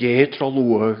 chestyn ys ie tro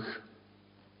lwag.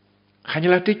 Chan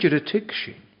i la didyr y tig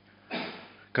sy'n.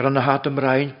 Gyr an y hat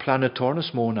ymraen plan y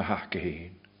tornus môn a hach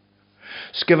geheen.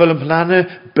 Sgyfel yn plan y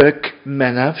byg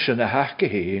menaf sy'n a hach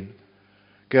geheen.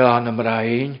 Gyr an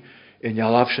ymraen in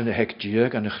jalaf sy'n y hec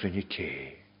diag an y chryni te.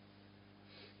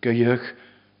 Gych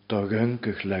dogan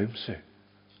gych laumse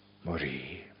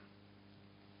mori.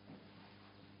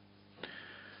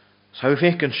 Sau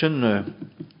fech yn sy'n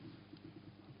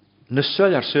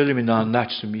nysol ar syl i mi na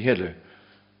nat sy'n mi hele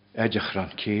edrych rhan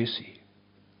cesi.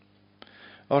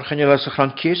 O'r chanel as y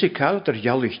rhan cesi cael ar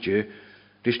jalich di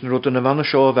rys yn rwyd yn y fan o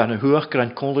sio fan y hwach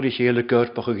gran conler i hele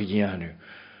gyrpach o gydianw.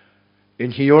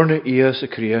 In hiorne ias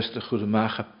y criest y chwyd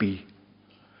ymach a bi.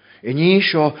 In ni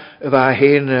sio y fa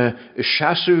hen y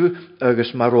siasw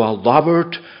agos marw al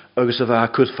labert agus a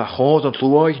bheit chud fachód an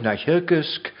tlúáid na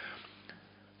thugus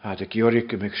a de georig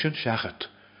gymig sy'n siachat.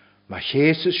 Mae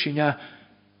Jesus sy'n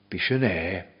bí sy'n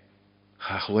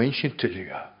chachlwain sy'n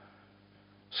tyliga.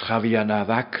 Schafi na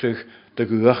ddacrych dy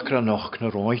gwych gra noch na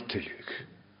roi tylig.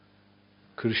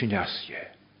 Cwyr sy'n asje.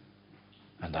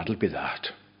 An adl byddat.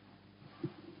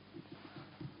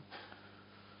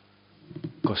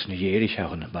 Gos na erich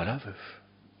awn yn marafyf.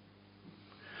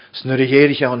 Snyr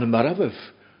erich awn yn marafyf.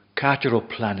 Cater o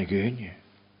plan y gynnu.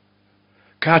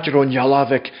 Cater o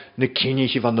nialafec na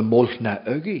cynnig i fan y molch na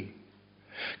ygi.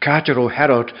 Cater o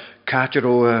Herod, cater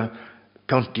o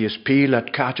Pontius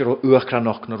Pilate, cater o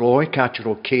Uachranach na roi, cater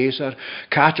o Caesar,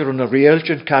 cater o na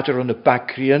Realgen, cater o na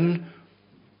Bacrian.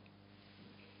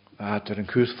 A der yn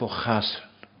cwrs fo chasan.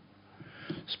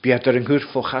 Sbiad der yn cwrs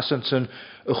fo chasan sy'n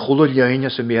y chwlo liain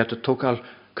as y miad y togal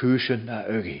cwysyn na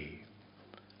ygi.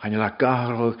 Hanel a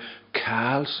garol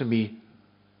cael sy'n mi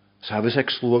safys ag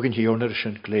slwag yn hiorna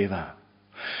sy'n glefa.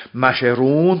 Mae se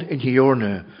rôn yn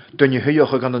hiorna, dyn i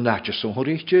hyoch ag an y natjas o'n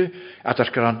hwrichtio, a dar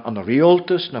gran an y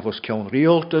reoltas, na fos cion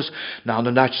reoltas, na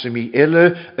an y natjas yn mi ille,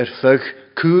 ffug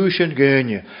cwys yn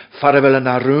gynnu. Fara fel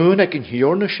yna rŵn ag yn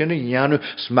hiorna sy'n yn ianw,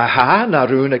 smaha na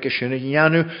rŵn ag sy'n yn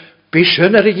ianw,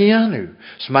 bysyn ar y ianw.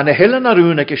 Sma na hela na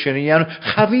rŵn ag sy'n yn ianw,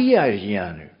 chafia ar y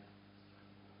ianw.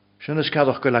 Sy'n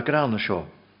ysgaddoch gyda gran y sio.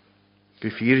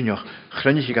 Gyffyrnioch,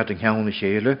 chrynig i gad yng nghawn y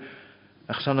seile,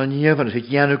 ach san an niefan, het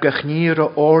janu gach nier o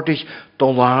ordich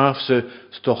don laafse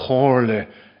sto chorle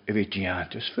fi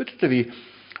diant. Is fyrt vi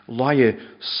laie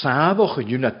saboch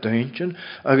yn yna duintjen,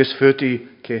 agus fyrt i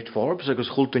Kate Forbes,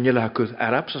 agus chult yn ila hagwyd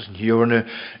Arabs as yn hiorne,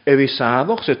 fi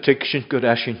saboch se tiksyn gyd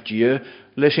asyn die,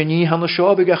 leis yn ni han o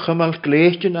siob ag a chymal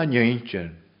gleitjen a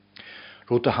njöintjen.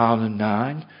 Rwt a han yn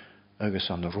nain, agus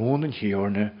an rôn yn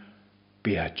hiorne,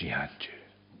 bia diantje.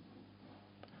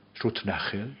 Rwt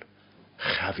nachil,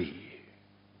 chavi.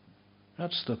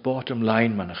 That's the bottom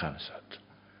line, man chansat.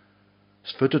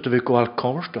 Sfytut vi gwal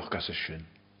komstoch gas y sy'n.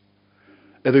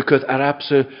 Ewy cyd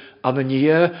arabse an y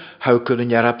nia, haw cyd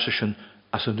yn arabse sy'n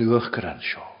as y nŵch gran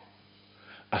sio.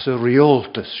 As y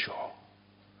reoltas sio.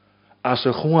 As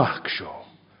y chwach sio.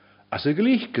 As y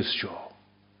gleichgus sio.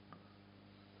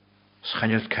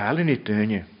 Schanydd cael yn ei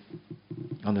dynia.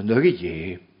 An y nyg i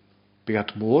ie.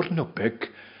 Bygat môr no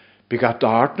byg. Bygat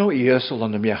art no iesel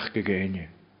an y miach gegenia.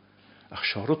 Ach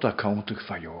siarad a countig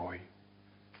faioi.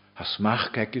 Ha smach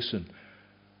egison,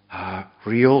 ha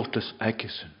rioltas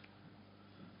egison.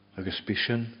 Agus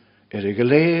bysyn, y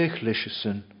gleich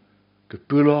lysison,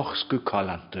 gybwlochs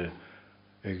gykalante,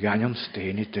 ganyan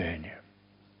stein I dynia.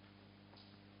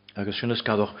 Agus sy'n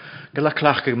ysgaddoch, gyda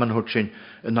clachig man hwrt sy'n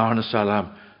yn arna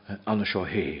salam an y sio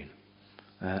hen.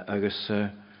 Agus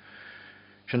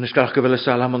sy'n ysgaddoch gyda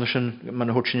salam an y sy'n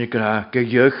man hwrt sy'n I gra,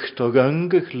 gyych to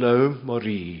gyngych law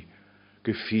mori.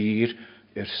 Gefyr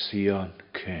Sion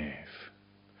Cef.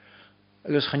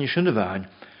 Agus chan I sy'n y fain,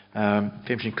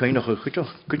 fem sy'n cain o'ch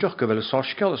gydioch gyfel y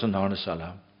sorsgal as yn arna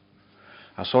salam.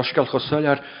 A sorsgal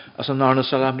chosaliar as yn arna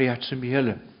salam ni at sy'n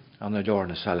bihele an y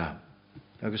dorna salam.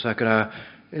 Agus ac ra,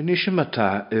 nisym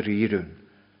mata yr irwn.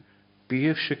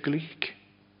 Bif sy glich.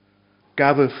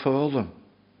 Gaf y ffolym.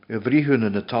 Y frihwn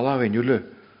yn y talaf ein ywle.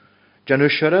 Jan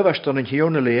y siaraf as don yn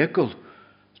hiwn y leegol.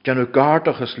 Jan y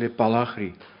gardoch as le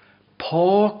balachri.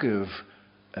 Págah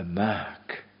y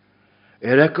mag.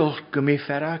 Eregol gymi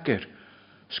feragir.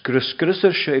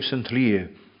 Sgrysgrysar sef sy'n tlia.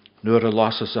 Nŵr y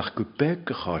lasas ach gwbeg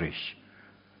gychoris.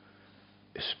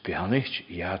 Is bianich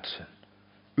iadsen.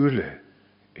 Ule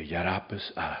y jarabus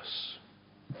as.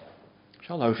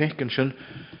 Sial au fenken sy'n.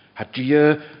 Ha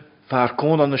dia far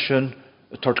kon an sy'n.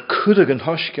 Tord cwdig yn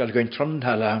hosgial gyn tron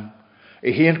halam.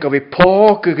 Hien gaf I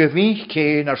págah gyfych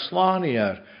cein ar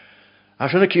slaniar. A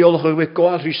sy'n y ciolwch ag wedi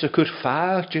gwael rhys y cwr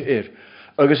ffaag dy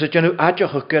agus y dynw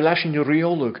adioch ag gylas yn y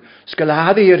reolwg,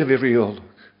 sgyladu fi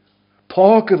reolwg.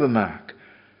 Pog y fy mag.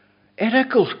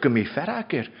 Eragol gymi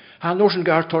feragir. Han oes yn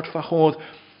gar tort fachod,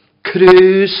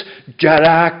 crys,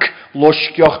 jarag,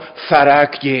 losgioch,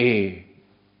 ferag ie.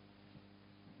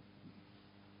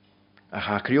 A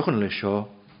cha criwch yn lysio,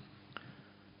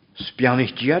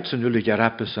 sbianich diad sy'n wylid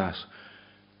jarabus as.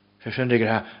 Sy'n dig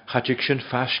ra, chadig sy'n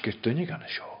fasgyd dynnig an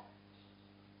y sio.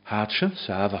 Had sy'n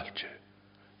safaltje.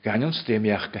 Ganyan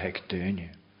stemiach geheg dynnu.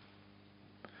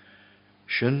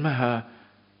 Sy'n ma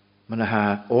ha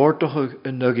ordoch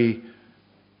yn nygu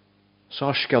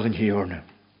sosgal yn hiorna.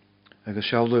 Agus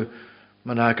siawlu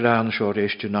ma na gran sio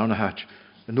reistio na hat.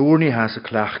 Yn o'r ni has y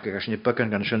clach ag sy'n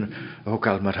bygan gan sy'n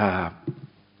hwgal mar ha.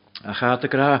 A chad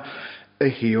y gra y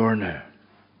hiorna.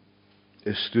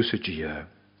 Ystws y dia.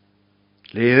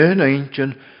 Le yn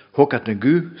eintyn hwgat na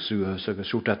gw sŵas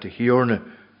agus sŵt at y hiorna.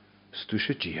 Stwys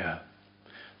y dia.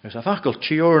 Ys a fachgal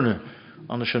tiorne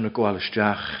an sin na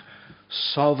gháilisteach,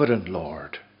 Sovereign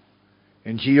Lord.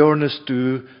 In hiornes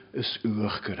du is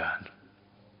uach geran.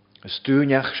 Is du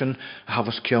neach sin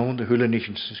hafas ceann de hula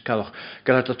nísin scalach,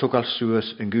 galad a tug al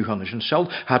suas in gúhannes. En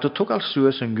sel had a tug al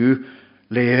suas in gú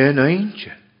leon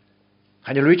eintje.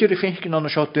 Han je luidir I finkin an a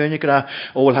seo duine gra,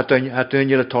 óil ha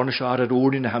duine le torna seo ar a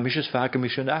róni na hamises fag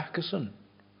mis sin achgasan.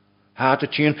 Had a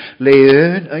tjín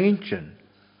leon eintje.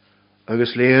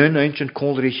 Agus leon eintje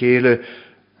kondri chéle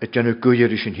et janu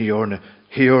gúir is in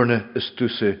hiorne is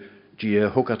tusse die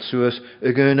hokat suas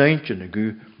a gyn eintje na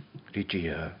gú di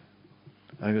die.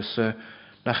 Agus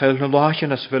na chael na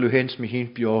láchen as fel hens mi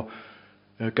hyn bio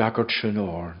gagart sin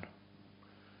orn.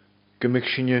 Gymig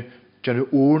sinne janu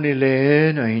oorni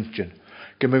leon eintje.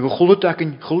 Gymig o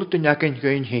chullet in jakin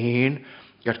gyn heen,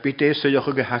 gart bit eis syljoch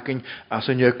o gehakin as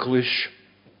een jöklis.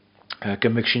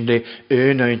 Gymig sin le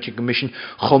een eintje, gymig sin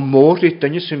chomorlit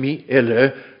dynne sy mi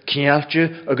ele,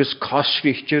 knialtje agus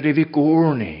kasrichtje ri vi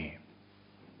gorni.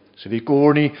 Så vi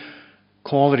gorni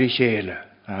konri chéle.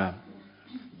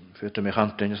 Fyrt mig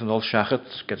an dynne sy'n ol siachat,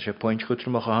 gyd sé point chwtr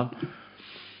mach an.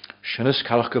 Sinnes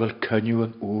calach gyfel cynnyw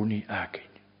yn orni agin.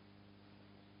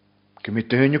 Gymig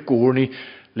dynne gorni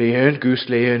leon gús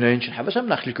leon eintje. Hefas am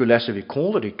nachli gw lesa vi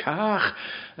konri cach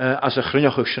as a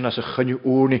chrynach sin as a chynnyw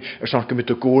orni son gymig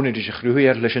dy gorni dis a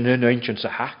chrwyr leis yn eintje sa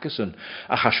hackesyn.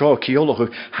 A cha sio ciolach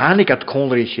hanig at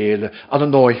konri chéle an a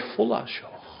noi fulla sio.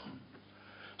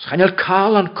 Schanel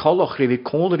cael an coloch ri fi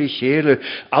konri chéle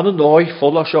an a noi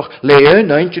fulla sio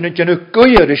leon eintje yn jynu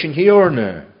gwyr is yn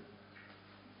hiorne.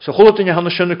 So chullet in je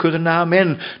handen sinne kuder na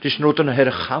men, dis noten a her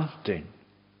chamtin.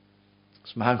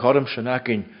 S ma han korm sin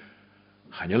agin,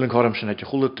 han jelen korm sin at je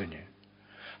chullet in je.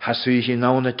 Has vi je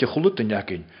naun at je chullet in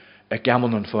agin, ek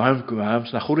jamon an vorm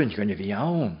kuams na churin gynne vi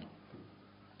jaun.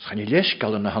 S chan je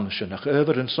leskal na handen sin ach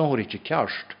over en sonrit je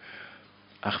kerst.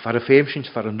 Ach far a feemsins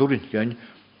far a nurin gyn,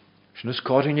 sin is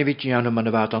korin je vit janu man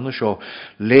a wat an sjo,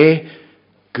 le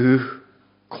gu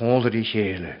kondri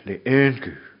chéle, le een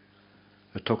gu.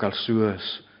 Het tok al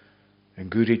suas en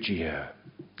gurigia.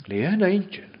 Le een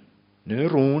eintje. Nu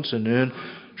roons en nu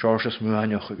Charles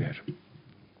muanjoch gewer.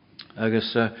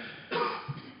 Agus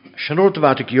Shanort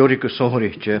wat ik jorike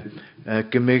sonrichtje,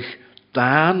 gemig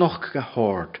daar nog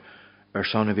gehoord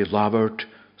sonne wie labert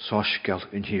soskell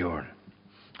in hiorn.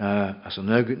 As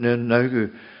een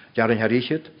nuigu jaren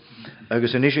harichet,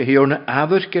 agus een isje hiorne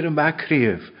averker en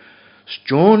bakrief.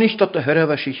 Stjoon is dat de herre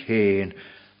was zich heen,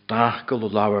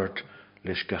 dagkel labert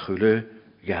lis gachule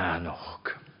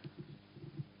janoch.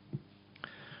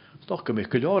 Doch gymig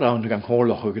kujor aan de gang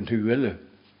hoorlog ook in huwele.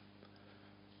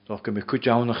 Doch gymig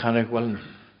kujor nog gaan ik wel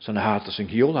zijn hart als een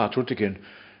giol had roet ik in.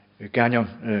 Ganjan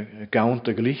gaunt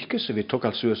de gelichkes, we tok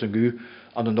al zoals een gu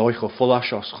aan de noig of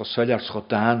volas als geselljars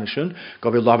gedanischen.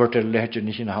 Gab we labert er letje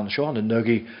niet in de hand zo aan de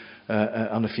nuggy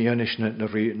aan de fianisch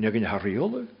nuggy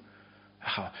hariole.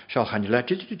 Zal gaan je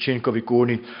letje die chin gab we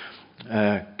goni.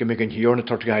 Gymig een hiorne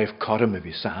tot gaif karme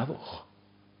wie savoch.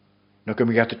 Nou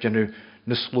gymig at het je nu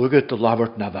na sluget de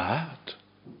labert na vaat.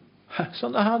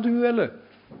 San na hand huwele.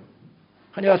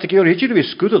 Han je had ik hier hitje wie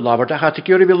skude labert, dan had ik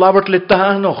hier wie labert le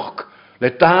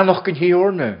danoch kan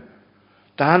hiorne.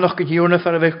 Danoch kan hiorne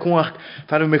far we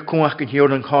koach kan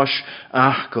hiorne een hash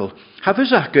achkel. Have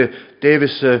zakke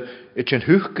Davis het een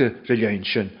huke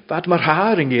religion. Wat maar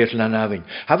haring eer na navin.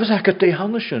 Have zakke te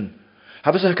hanneschen.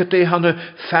 Have zakke te hanne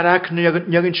farak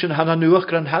nuggenschen hanna nuach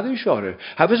gran hadin shore.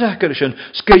 Have zakke schon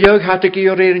skejog had ik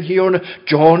hier in hiorne.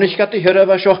 John ich gat de hera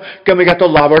was och gem gat de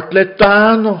labert le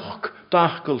danoch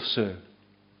dachkelse.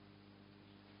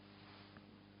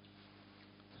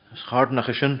 Es hard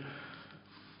nach schon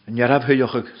en jarab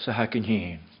hujoch sa hakin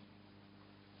heen.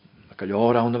 Ka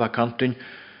jor aan de vakantin,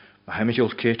 maar hij met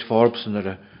je keert Forbes en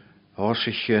er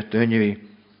horsig dunje wie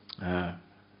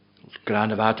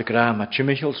grane waterkraam met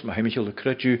chimichels, maar hij met je de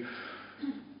krutju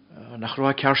nach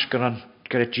roa kerskran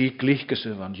kretji glichkes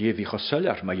van je wie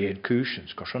geseller, maar je in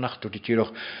kushens, ka schon nach door die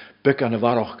tieroch bek aan de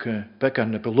waroch bek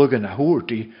aan de beluggen na hoort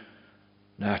die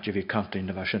naast je wie kantin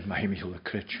de waschen, maar hij met je de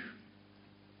krutju.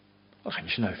 Wat ga je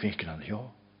snel vinken aan ja?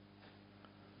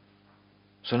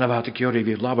 Zo na wat ik jullie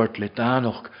weer labert let aan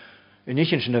nog. En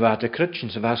niet eens in de water krutschen,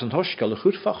 ze was een hoschkel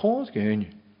goed van gewoon gegaan.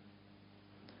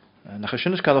 En dan ga je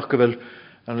eens kan ook wel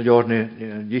aan de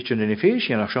jaren jeetje in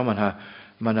Efesië en zo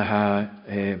man ha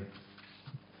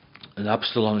een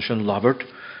abstel aan zijn labert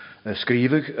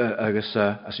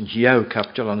schrijven als een jouw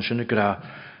kaptel aan zijn gra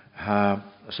ha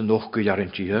als een nog kun jaren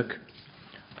tjek.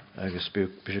 Agus be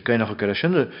kein noch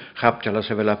gerechne kaptel as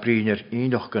wel apriner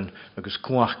nog kan agus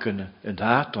kwach kunnen in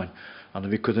daton an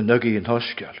we kunnen nuggy in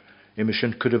hoschkel.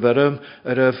 Emission could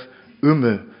have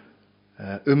ume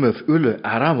Umaf ule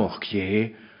aramach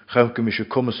je, gaan we misschien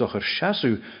komen zo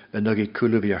gersassu en dat ik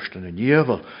kulle weersten in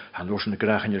jevel. Han was een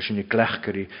graag in je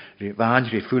glechkeri, die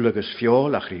waanjeri vulliges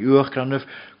fjol, ach die uurkranef,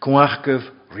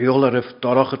 kwachkev, rioleref,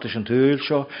 dorochet is een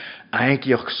heulsjo,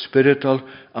 eigenlijk spiritual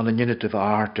aan de jinne te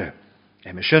waarte.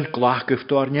 En misschien glachkev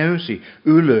door nieuwsie,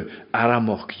 ule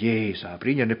aramach je, sa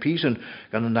brinja ne pisen,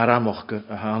 kan een aramach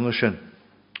handelschen,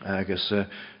 agus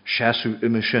sassu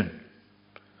imischen.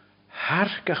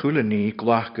 Har gachule nie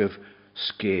glachkev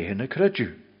skehen a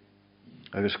krudju.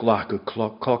 Agus glachkev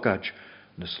klokaj,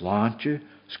 na slaantje,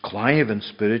 sklein van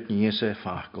spirit nie se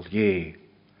fakel je.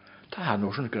 Ta ha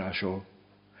nog een grasjo.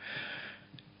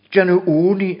 Janu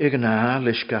uni igna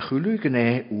lish gachulu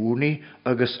gne uni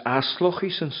agus asloch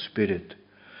is een spirit.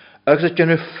 Agus dat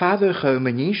janu vader gauw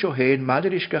me nie so heen, maar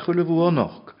is gachulu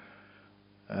woonok.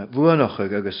 Woonok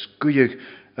agus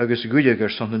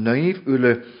guyig son de naïef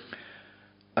ule.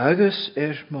 Agus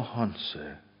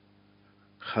mohanse,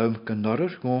 chaum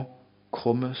genorrer go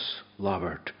commes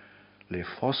labert, le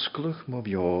foskelig mo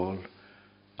bjol,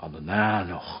 an de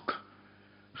nanoch,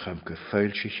 chaum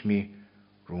gefuil sich mi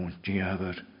rond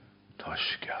diever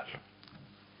toskjal.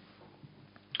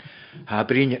 Ha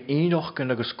brinje enoch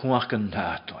agus kwachken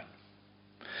datoin.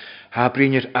 Ha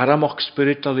brinje aramach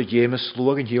spiritual jemes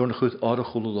slogen hier nog goed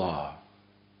archulu la.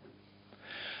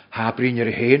 Ha brinjer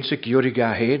heen se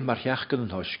gioriga heen, maar jachken een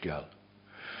hoskjal.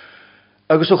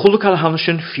 Agus o chulukal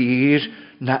hanschen 4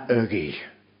 na ugi.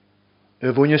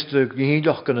 Wonjes de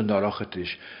giedachken een darachet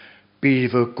is.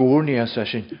 Bive goornia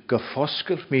session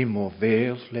gefoskel mi mo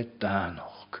veel le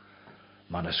danoch.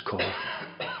 Manes ko.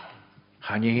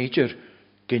 Han je heetjer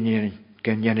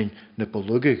genjenin ne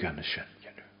beluge ganschen.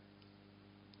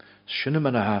 Sinne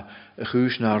man ha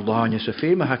guus naar laanje se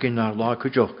feme hakin naar la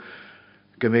kujok.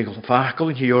 Gemegel vakel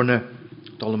in hierne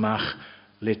dolmach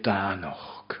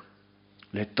letanoch.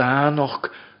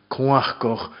 Letanoch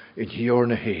kwachkoch in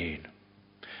hierne heen.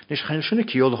 Nis gaan sinne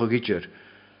kioloch gitjer,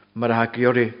 maar ha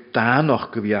kiore tanoch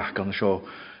gewiach kan zo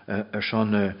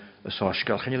son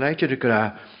soskal. Gaan je leitje de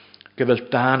gra gewel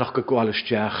tanoch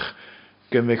gekwalestjach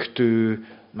gemech tu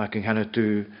making han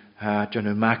tu ha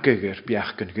janu makiger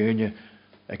biachken geunje.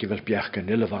 Ik wil biachken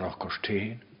nille van ook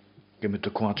kosteen. Gemet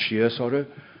de kwantjes ore.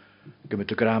 Ik heb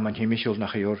de gram aan hemischel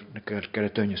nach jaar, een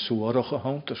keer tuinje soorige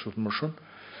gehand, dat soort morsen.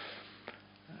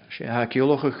 Ze ha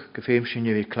kiologig, gefeemschen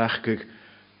je weer klachtig,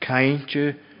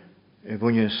 keintje,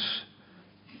 wonjes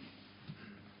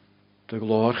de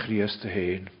gloor Christus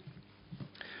heen.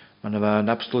 Maar dan was een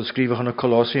apstel schrijven van een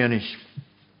Colossiërs.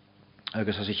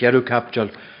 Agus als ik hier ook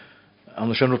heb,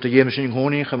 anders dan op de jemen in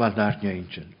honing gemaakt naar het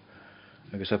eentje.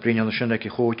 Agus dat brengt anders dan ik je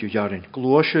goed je jaar in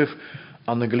Colossiërs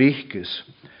aan de gelijkes.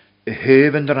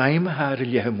 Heven de rijme haar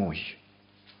je mooi.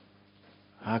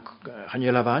 Gaan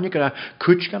je lawaai krijgen,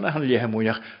 kuts kan gaan je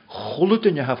mooi. Golet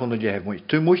in je van de je mooi.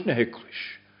 Te mooi ne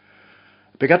heklisch.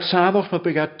 Begat s'avonds, maar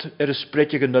begat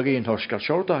spretje genoeg in horskal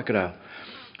shorta krijgen.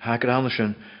 Ha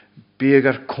kranischen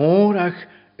begar korach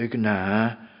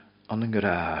igna aan een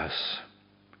gras.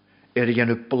 Je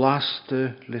nu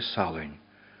plaste le saling.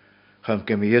 Gaan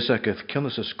kem je zeggen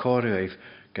kennis korach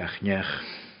gachnech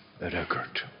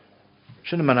record.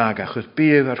 Sinne man aga chus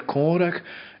begar korach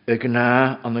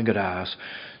igna aan een gras.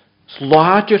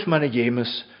 Slaatjes man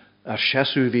jemes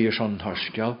chesu weer zo'n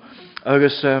horskal.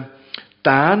 Agus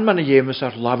dan man jemes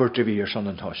laverte weer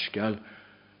zo'n horskal.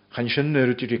 Gaan je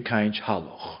nurti de kaint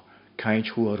halloch, kaint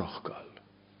huorochgal.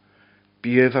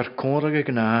 Begar korach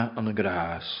igna aan een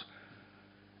gras.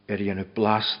 Je nu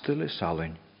plaste le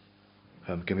saling.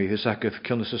 Gaan kem je zeggen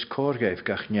kennis korach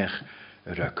gachnech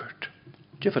record.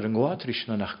 Jeffer een goatrisch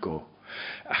na nach go.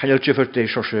 Hij jeffer de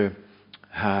soorse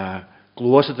ha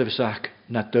gloose de zaak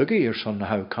na dugge hier zo'n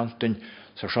hou kanten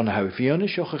zo zo'n hou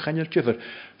vianis jo gaan jeffer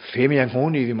femi en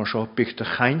honi wie maar zo pichte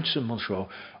geintje man zo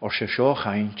als je zo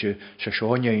geintje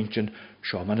zo eentje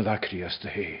zo man va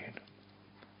Christus heen.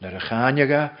 Naar de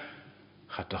gaanja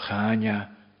gaat de gaanja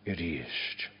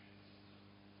erist.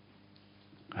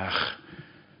 Ach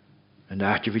en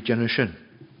daar je weet je nu zin.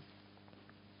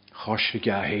 Gosje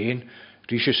ja heen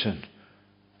riesen.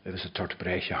 Het is een tot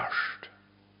breechjarst.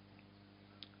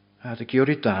 Had ik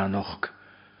jullie daar nog,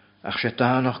 ach je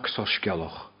daar nog zo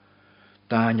skellig,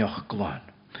 daar nog glan.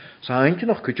 Zou eentje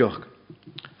nog kutjog,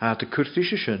 had ik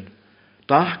kurtische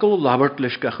dagkel labert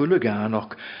les gachule gaan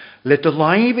nog, let de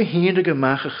lijve heendige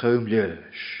maken geum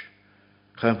leus.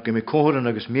 Geum ik me koren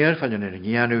nog eens meer van je in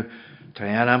janu,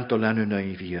 traanam to lanu na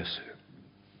ivies.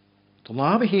 De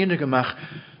lijve heendige maken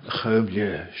geum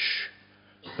leus.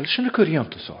 Wel is een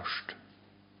kuriante soort.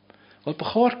 Wel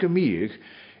begaar gemig,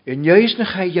 en juist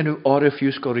nog hij je nu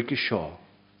arrefius korrike schaal.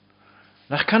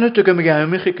 Nach can it go me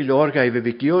gaimich go leor gaibh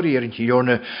bhí georí ar an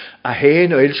hiorne a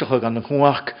héin oilseach gan an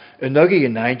chuach an nugaí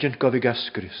in naidjent go bhí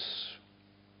gascris.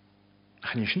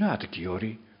 Ach ní sinna a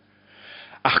georí.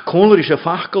 Ach cónir is a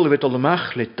fachgal bhí al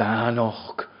amach le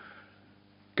dánoch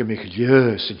go mich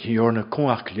leus an hiorne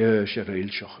chuach leus ar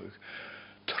oilseach.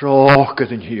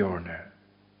 Tráchad an hiorne.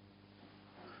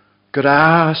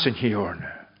 Gras an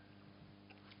hiorne.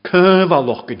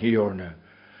 Cyfaloch an hiorne.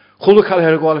 Chwlwch cael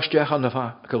her gwalastiach an y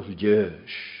ffacl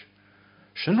leus.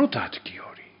 Sy'n rhaid at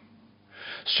georí.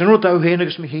 Sy'n rhaid daw hen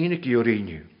agos mi hyn y georí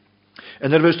niw. En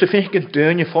er was de fink een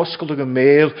deunje foskel de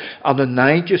meel aan de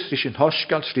nijntjes is een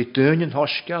hoskal, sri deunje een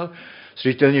hoskal,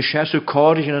 sri deunje shesu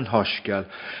korig in een hoskal.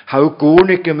 Hou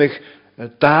goornik mich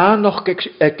daar nog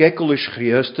gekkel is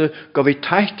grieeste, gaf ik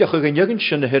taichtjach een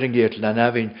jugendsje de heringeert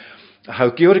lanavin.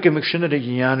 Hou georig mich sinne de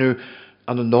janu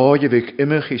aan de nooie wik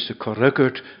immig is de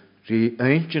korrukkert die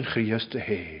eindjen grieeste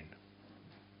heen.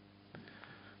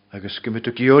 Agus gymit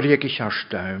o georig ik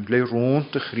harstaum, ble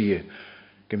rond de grie,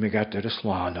 gymig at er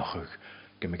slaanachig.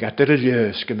 Gymig at er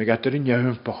leus, gymig at er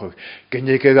njaumpachig.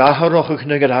 Gymig ag aharachig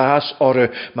na gras orre,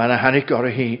 man a hannig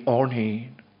orre heen, orn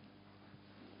heen.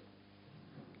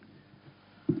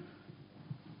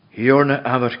 Hiorne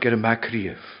amer ger ma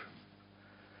krief.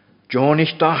 John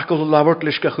is dachgel labert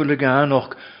liske chuligaan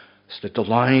och, slit de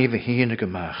laive heen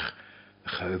gemach,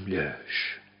 chaum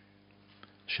leus.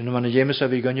 Sinne man a jemes a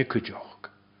vi ganje kudjoch.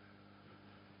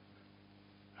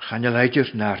 Gaan je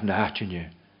leidjer naar naatjenje,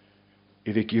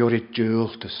 if ik jorit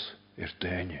djultes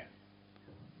deine.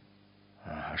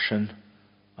 Hashen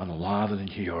an a laven in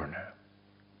hiorne.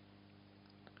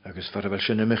 Agus fara wel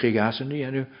sinne mich I gasen ni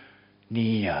enu,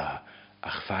 nia,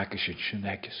 ach fakes in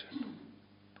sinekes.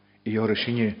 I jore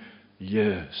sinje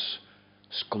leus,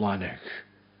 sklannig,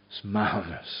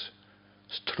 smahanes,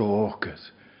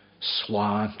 stroket,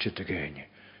 slaantje te genje.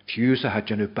 Fuse had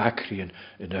je nu bakrien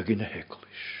in agine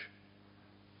heklish.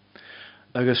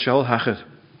 Agus sjál hachad,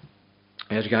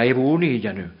 gaib úni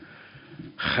janu.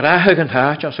 Chrachag an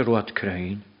háit as a road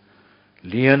crain,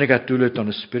 líanig at dúlet an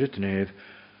a spirit nef,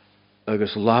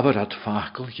 agus labar at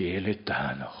fakkel jele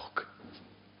dánoch.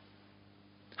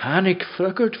 Hannig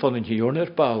frukkert van een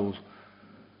hiorner baul.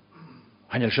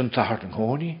 Han er sin tahart an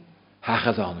hóni,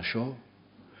 hachad an a sjo.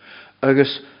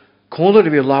 Agus kólar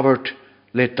vi labart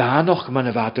le dánoch man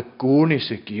a vat a góni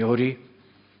se geori,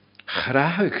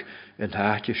 chrachag an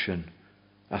háitje sin,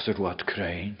 as er wat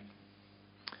krein.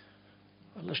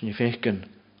 Alles nie feiken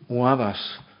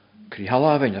oavas kri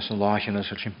halavein as an lachen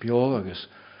as er chimpio agus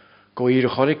go ir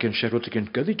choriken sherutiken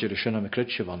guditjer sin am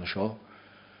kritsje van sjo.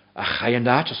 A chaien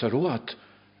dat as er roat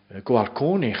go ar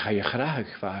koni chaie graag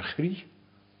var gri.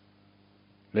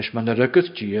 Les man de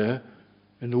rukket je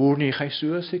en oor nie gai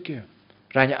suasike.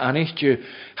 Ranje anichtje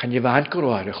gaan je waan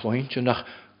korware glointje nach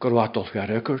korwat of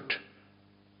garukkert.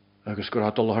 Agus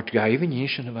korwat al hart gaiven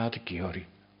is en wat geori.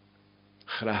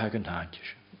 Graag een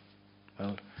haantjes.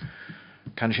 Wel,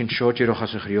 kan ik in shortje nog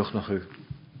als een grioch nog u.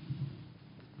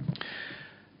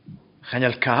 Gaan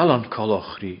je kaal aan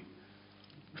kolochri.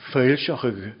 Feilsach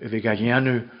we gaan je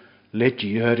nu let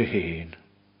jaren heen.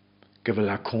 Ik wil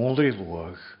haar kondri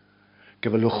loog. Ik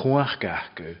wil haar goeach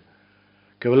gake.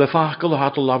 Ik wil haar vakel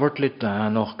had de labert let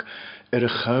daar nog. Een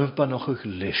geumpa nog een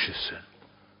gelishesen.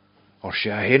 Als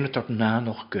je heen tot na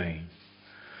nog geen.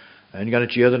 En ik ga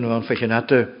het jaren van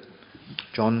fechenette.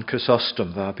 John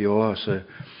Chrysostom var bio as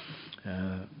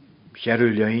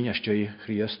Jerulein as je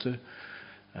Christe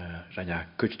ranja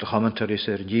kut de commentaries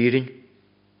jiring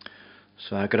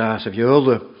so gras of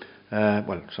jole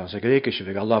well so as Greek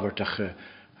we got lavertach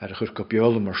had a good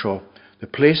copiola mar so the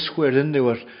place wherein they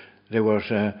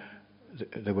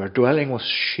were dwelling was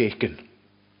shaken,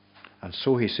 and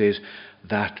so he says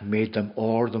that made them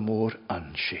all the more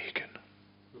unshaken.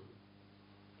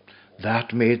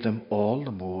 That made them all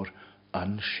the more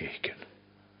unshaken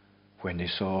when they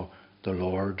saw the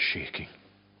Lord shaking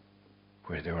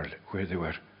where they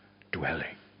were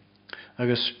dwelling.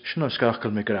 Agus sin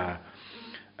skachel me gra.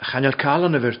 Chanel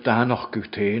kalan ver da noch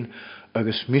gutein,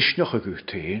 agus misnoch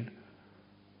gutein.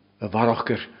 A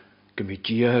warocher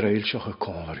gemidia reilsoch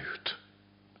gekonrut.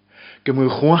 Gemu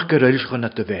goach gereilsoch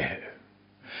net de we.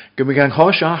 Gymig an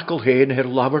hos achgol heen her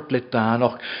labert lit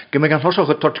dánoch, gymig an hosoch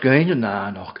a tort geine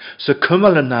nánoch, sa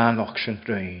cummel a nánoch sin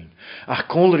rein. Ach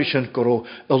konri sin goro,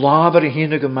 a laber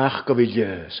hene gemach go vi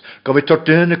leus, go vi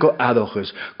tortune go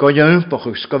adochus, go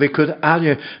jaumpachus, go vi kud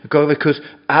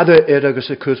ade eragus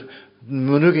a kud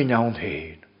munug in jaun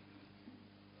heen.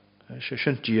 Se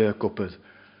sin dia gopad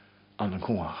an an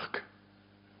koach.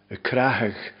 A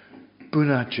krachig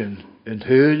bunatjen in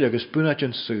heul agus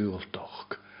bunatjen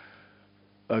suultoch.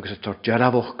 Agus a tor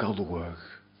jaravoch galwag.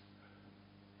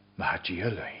 ma di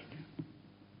alain.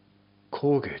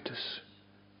 Cógetas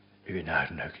i fi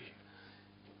na'r nagi.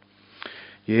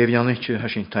 Ie fi anich ha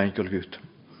sy'n taingol gwyt.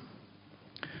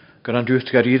 Gan an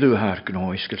dŵrt gar idw haar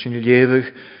gnoes, gael sy'n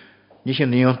liefig, nich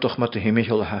yn neontoch ma dy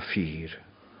hymich ol ha ffyr.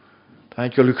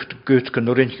 Taingol gwyt gan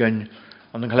nwrin gan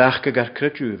an yng nghlachga gar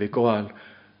crydw fi goal,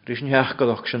 rys yn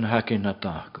heachgol och sy'n hagin na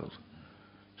dagol.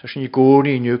 Sa sy'n i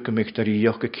gwrni i niwg ymig dar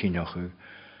ioch y cynioch yw.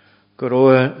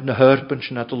 Goroa na hyrpyn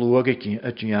sy'n adolwag y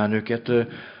dianw gyda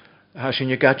ha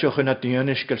sy'n i gadioch yn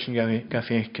adionis gael sy'n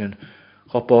gaffeicyn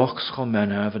cho bocs cho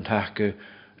menaf yn hachga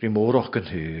rimoroch gan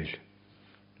hyl.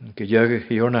 Gydiag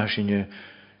hiorna sy'n i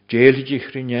djeelig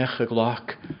i'ch rynech y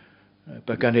gloc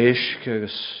ba gan eisg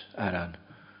agos aran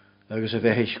agos y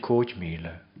fehich cwyd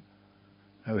mila.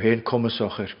 Aw hen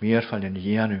comasoch mir fan yn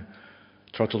ianw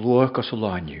trot y lwag os y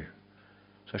laniw.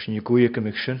 Sa sy'n i gwyig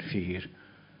ymig sy'n ffyr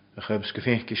a chab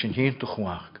sgafenci sy'n hyn to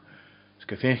chwag.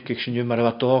 Sgafenci sy'n i mar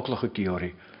a doglach y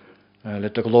giori.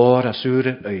 Let y glor a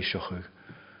sŵr eisioch yw.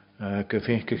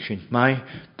 Gafenci sy'n mai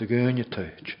dy gyn y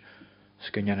tøyt.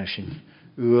 Sgynniana sy'n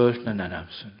ŵl na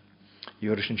nanamsyn.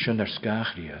 Ior sy'n sy'n ar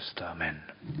sgach riast. Amen.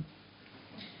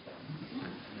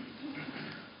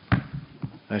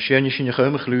 Sy'n sy'n i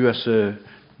chymach lw as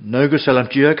Nugus al am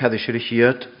diag had is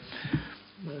richiad.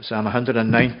 Psalm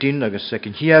 119 agus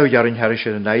second hiaw jarin harish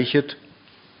an eichid.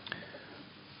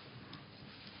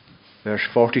 Verse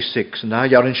 46. Na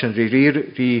jarin sy'n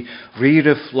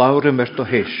rírif laure myrt o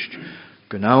hysg.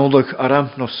 Gynawlwg aram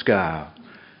no ska.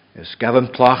 Ys gafym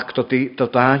plach do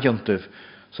daniantyf.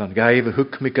 San gaif y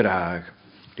hwc mi graag.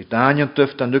 Di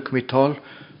daniantyf dan hwc mi tol.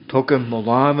 Togym mo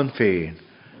lam yn ffein.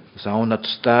 Sawn at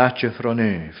staatje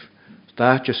fronef.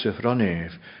 Staatje se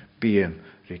fronef. Biem.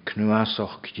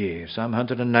 Knúasoch gdéir. Psalm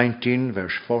 119,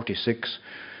 verse 46.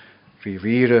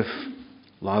 Rírif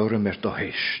laure myrt o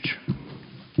hysg.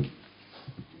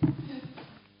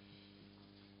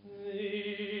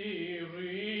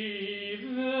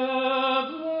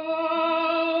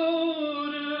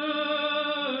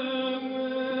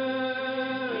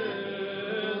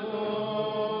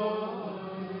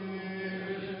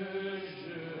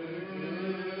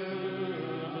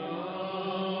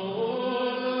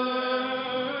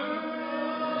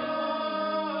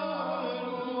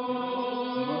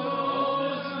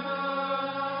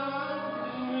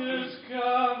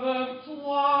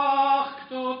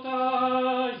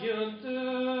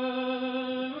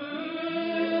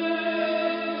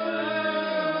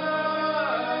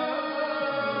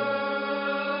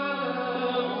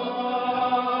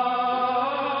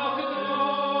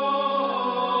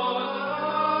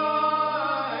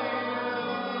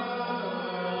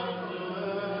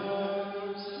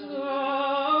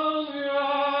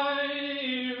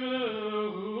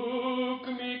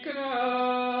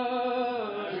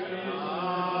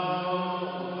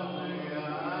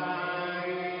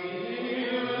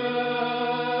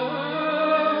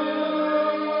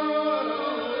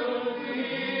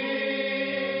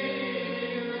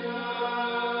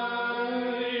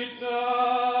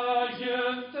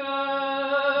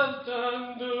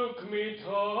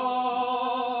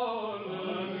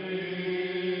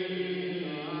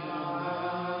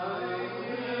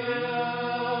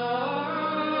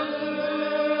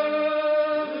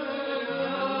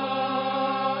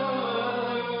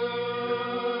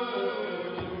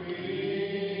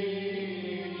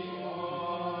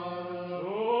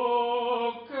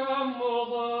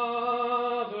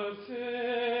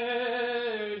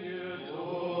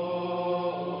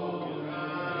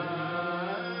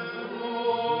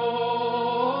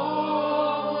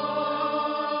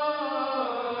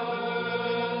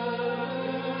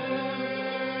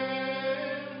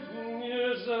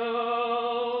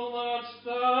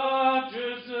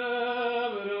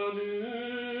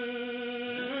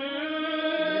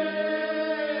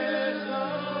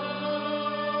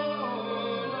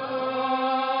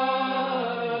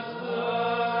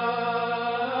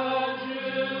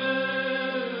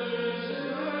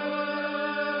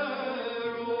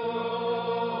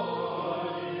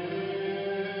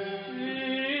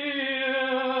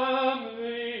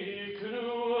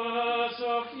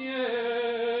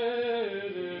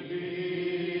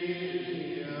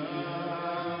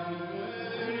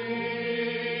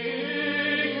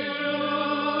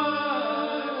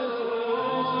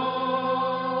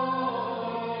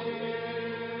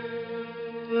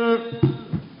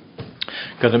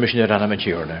 Gada mis ni ranna me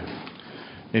tíorna.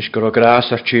 Nis go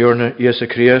grás ar tíorna Iesu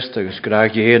Christ agus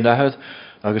graag ie nahad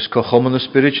agus co chomon y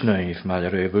spirit naif mal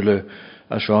ar ebule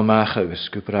a sio mach agus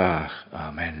gybrach.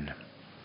 Amen.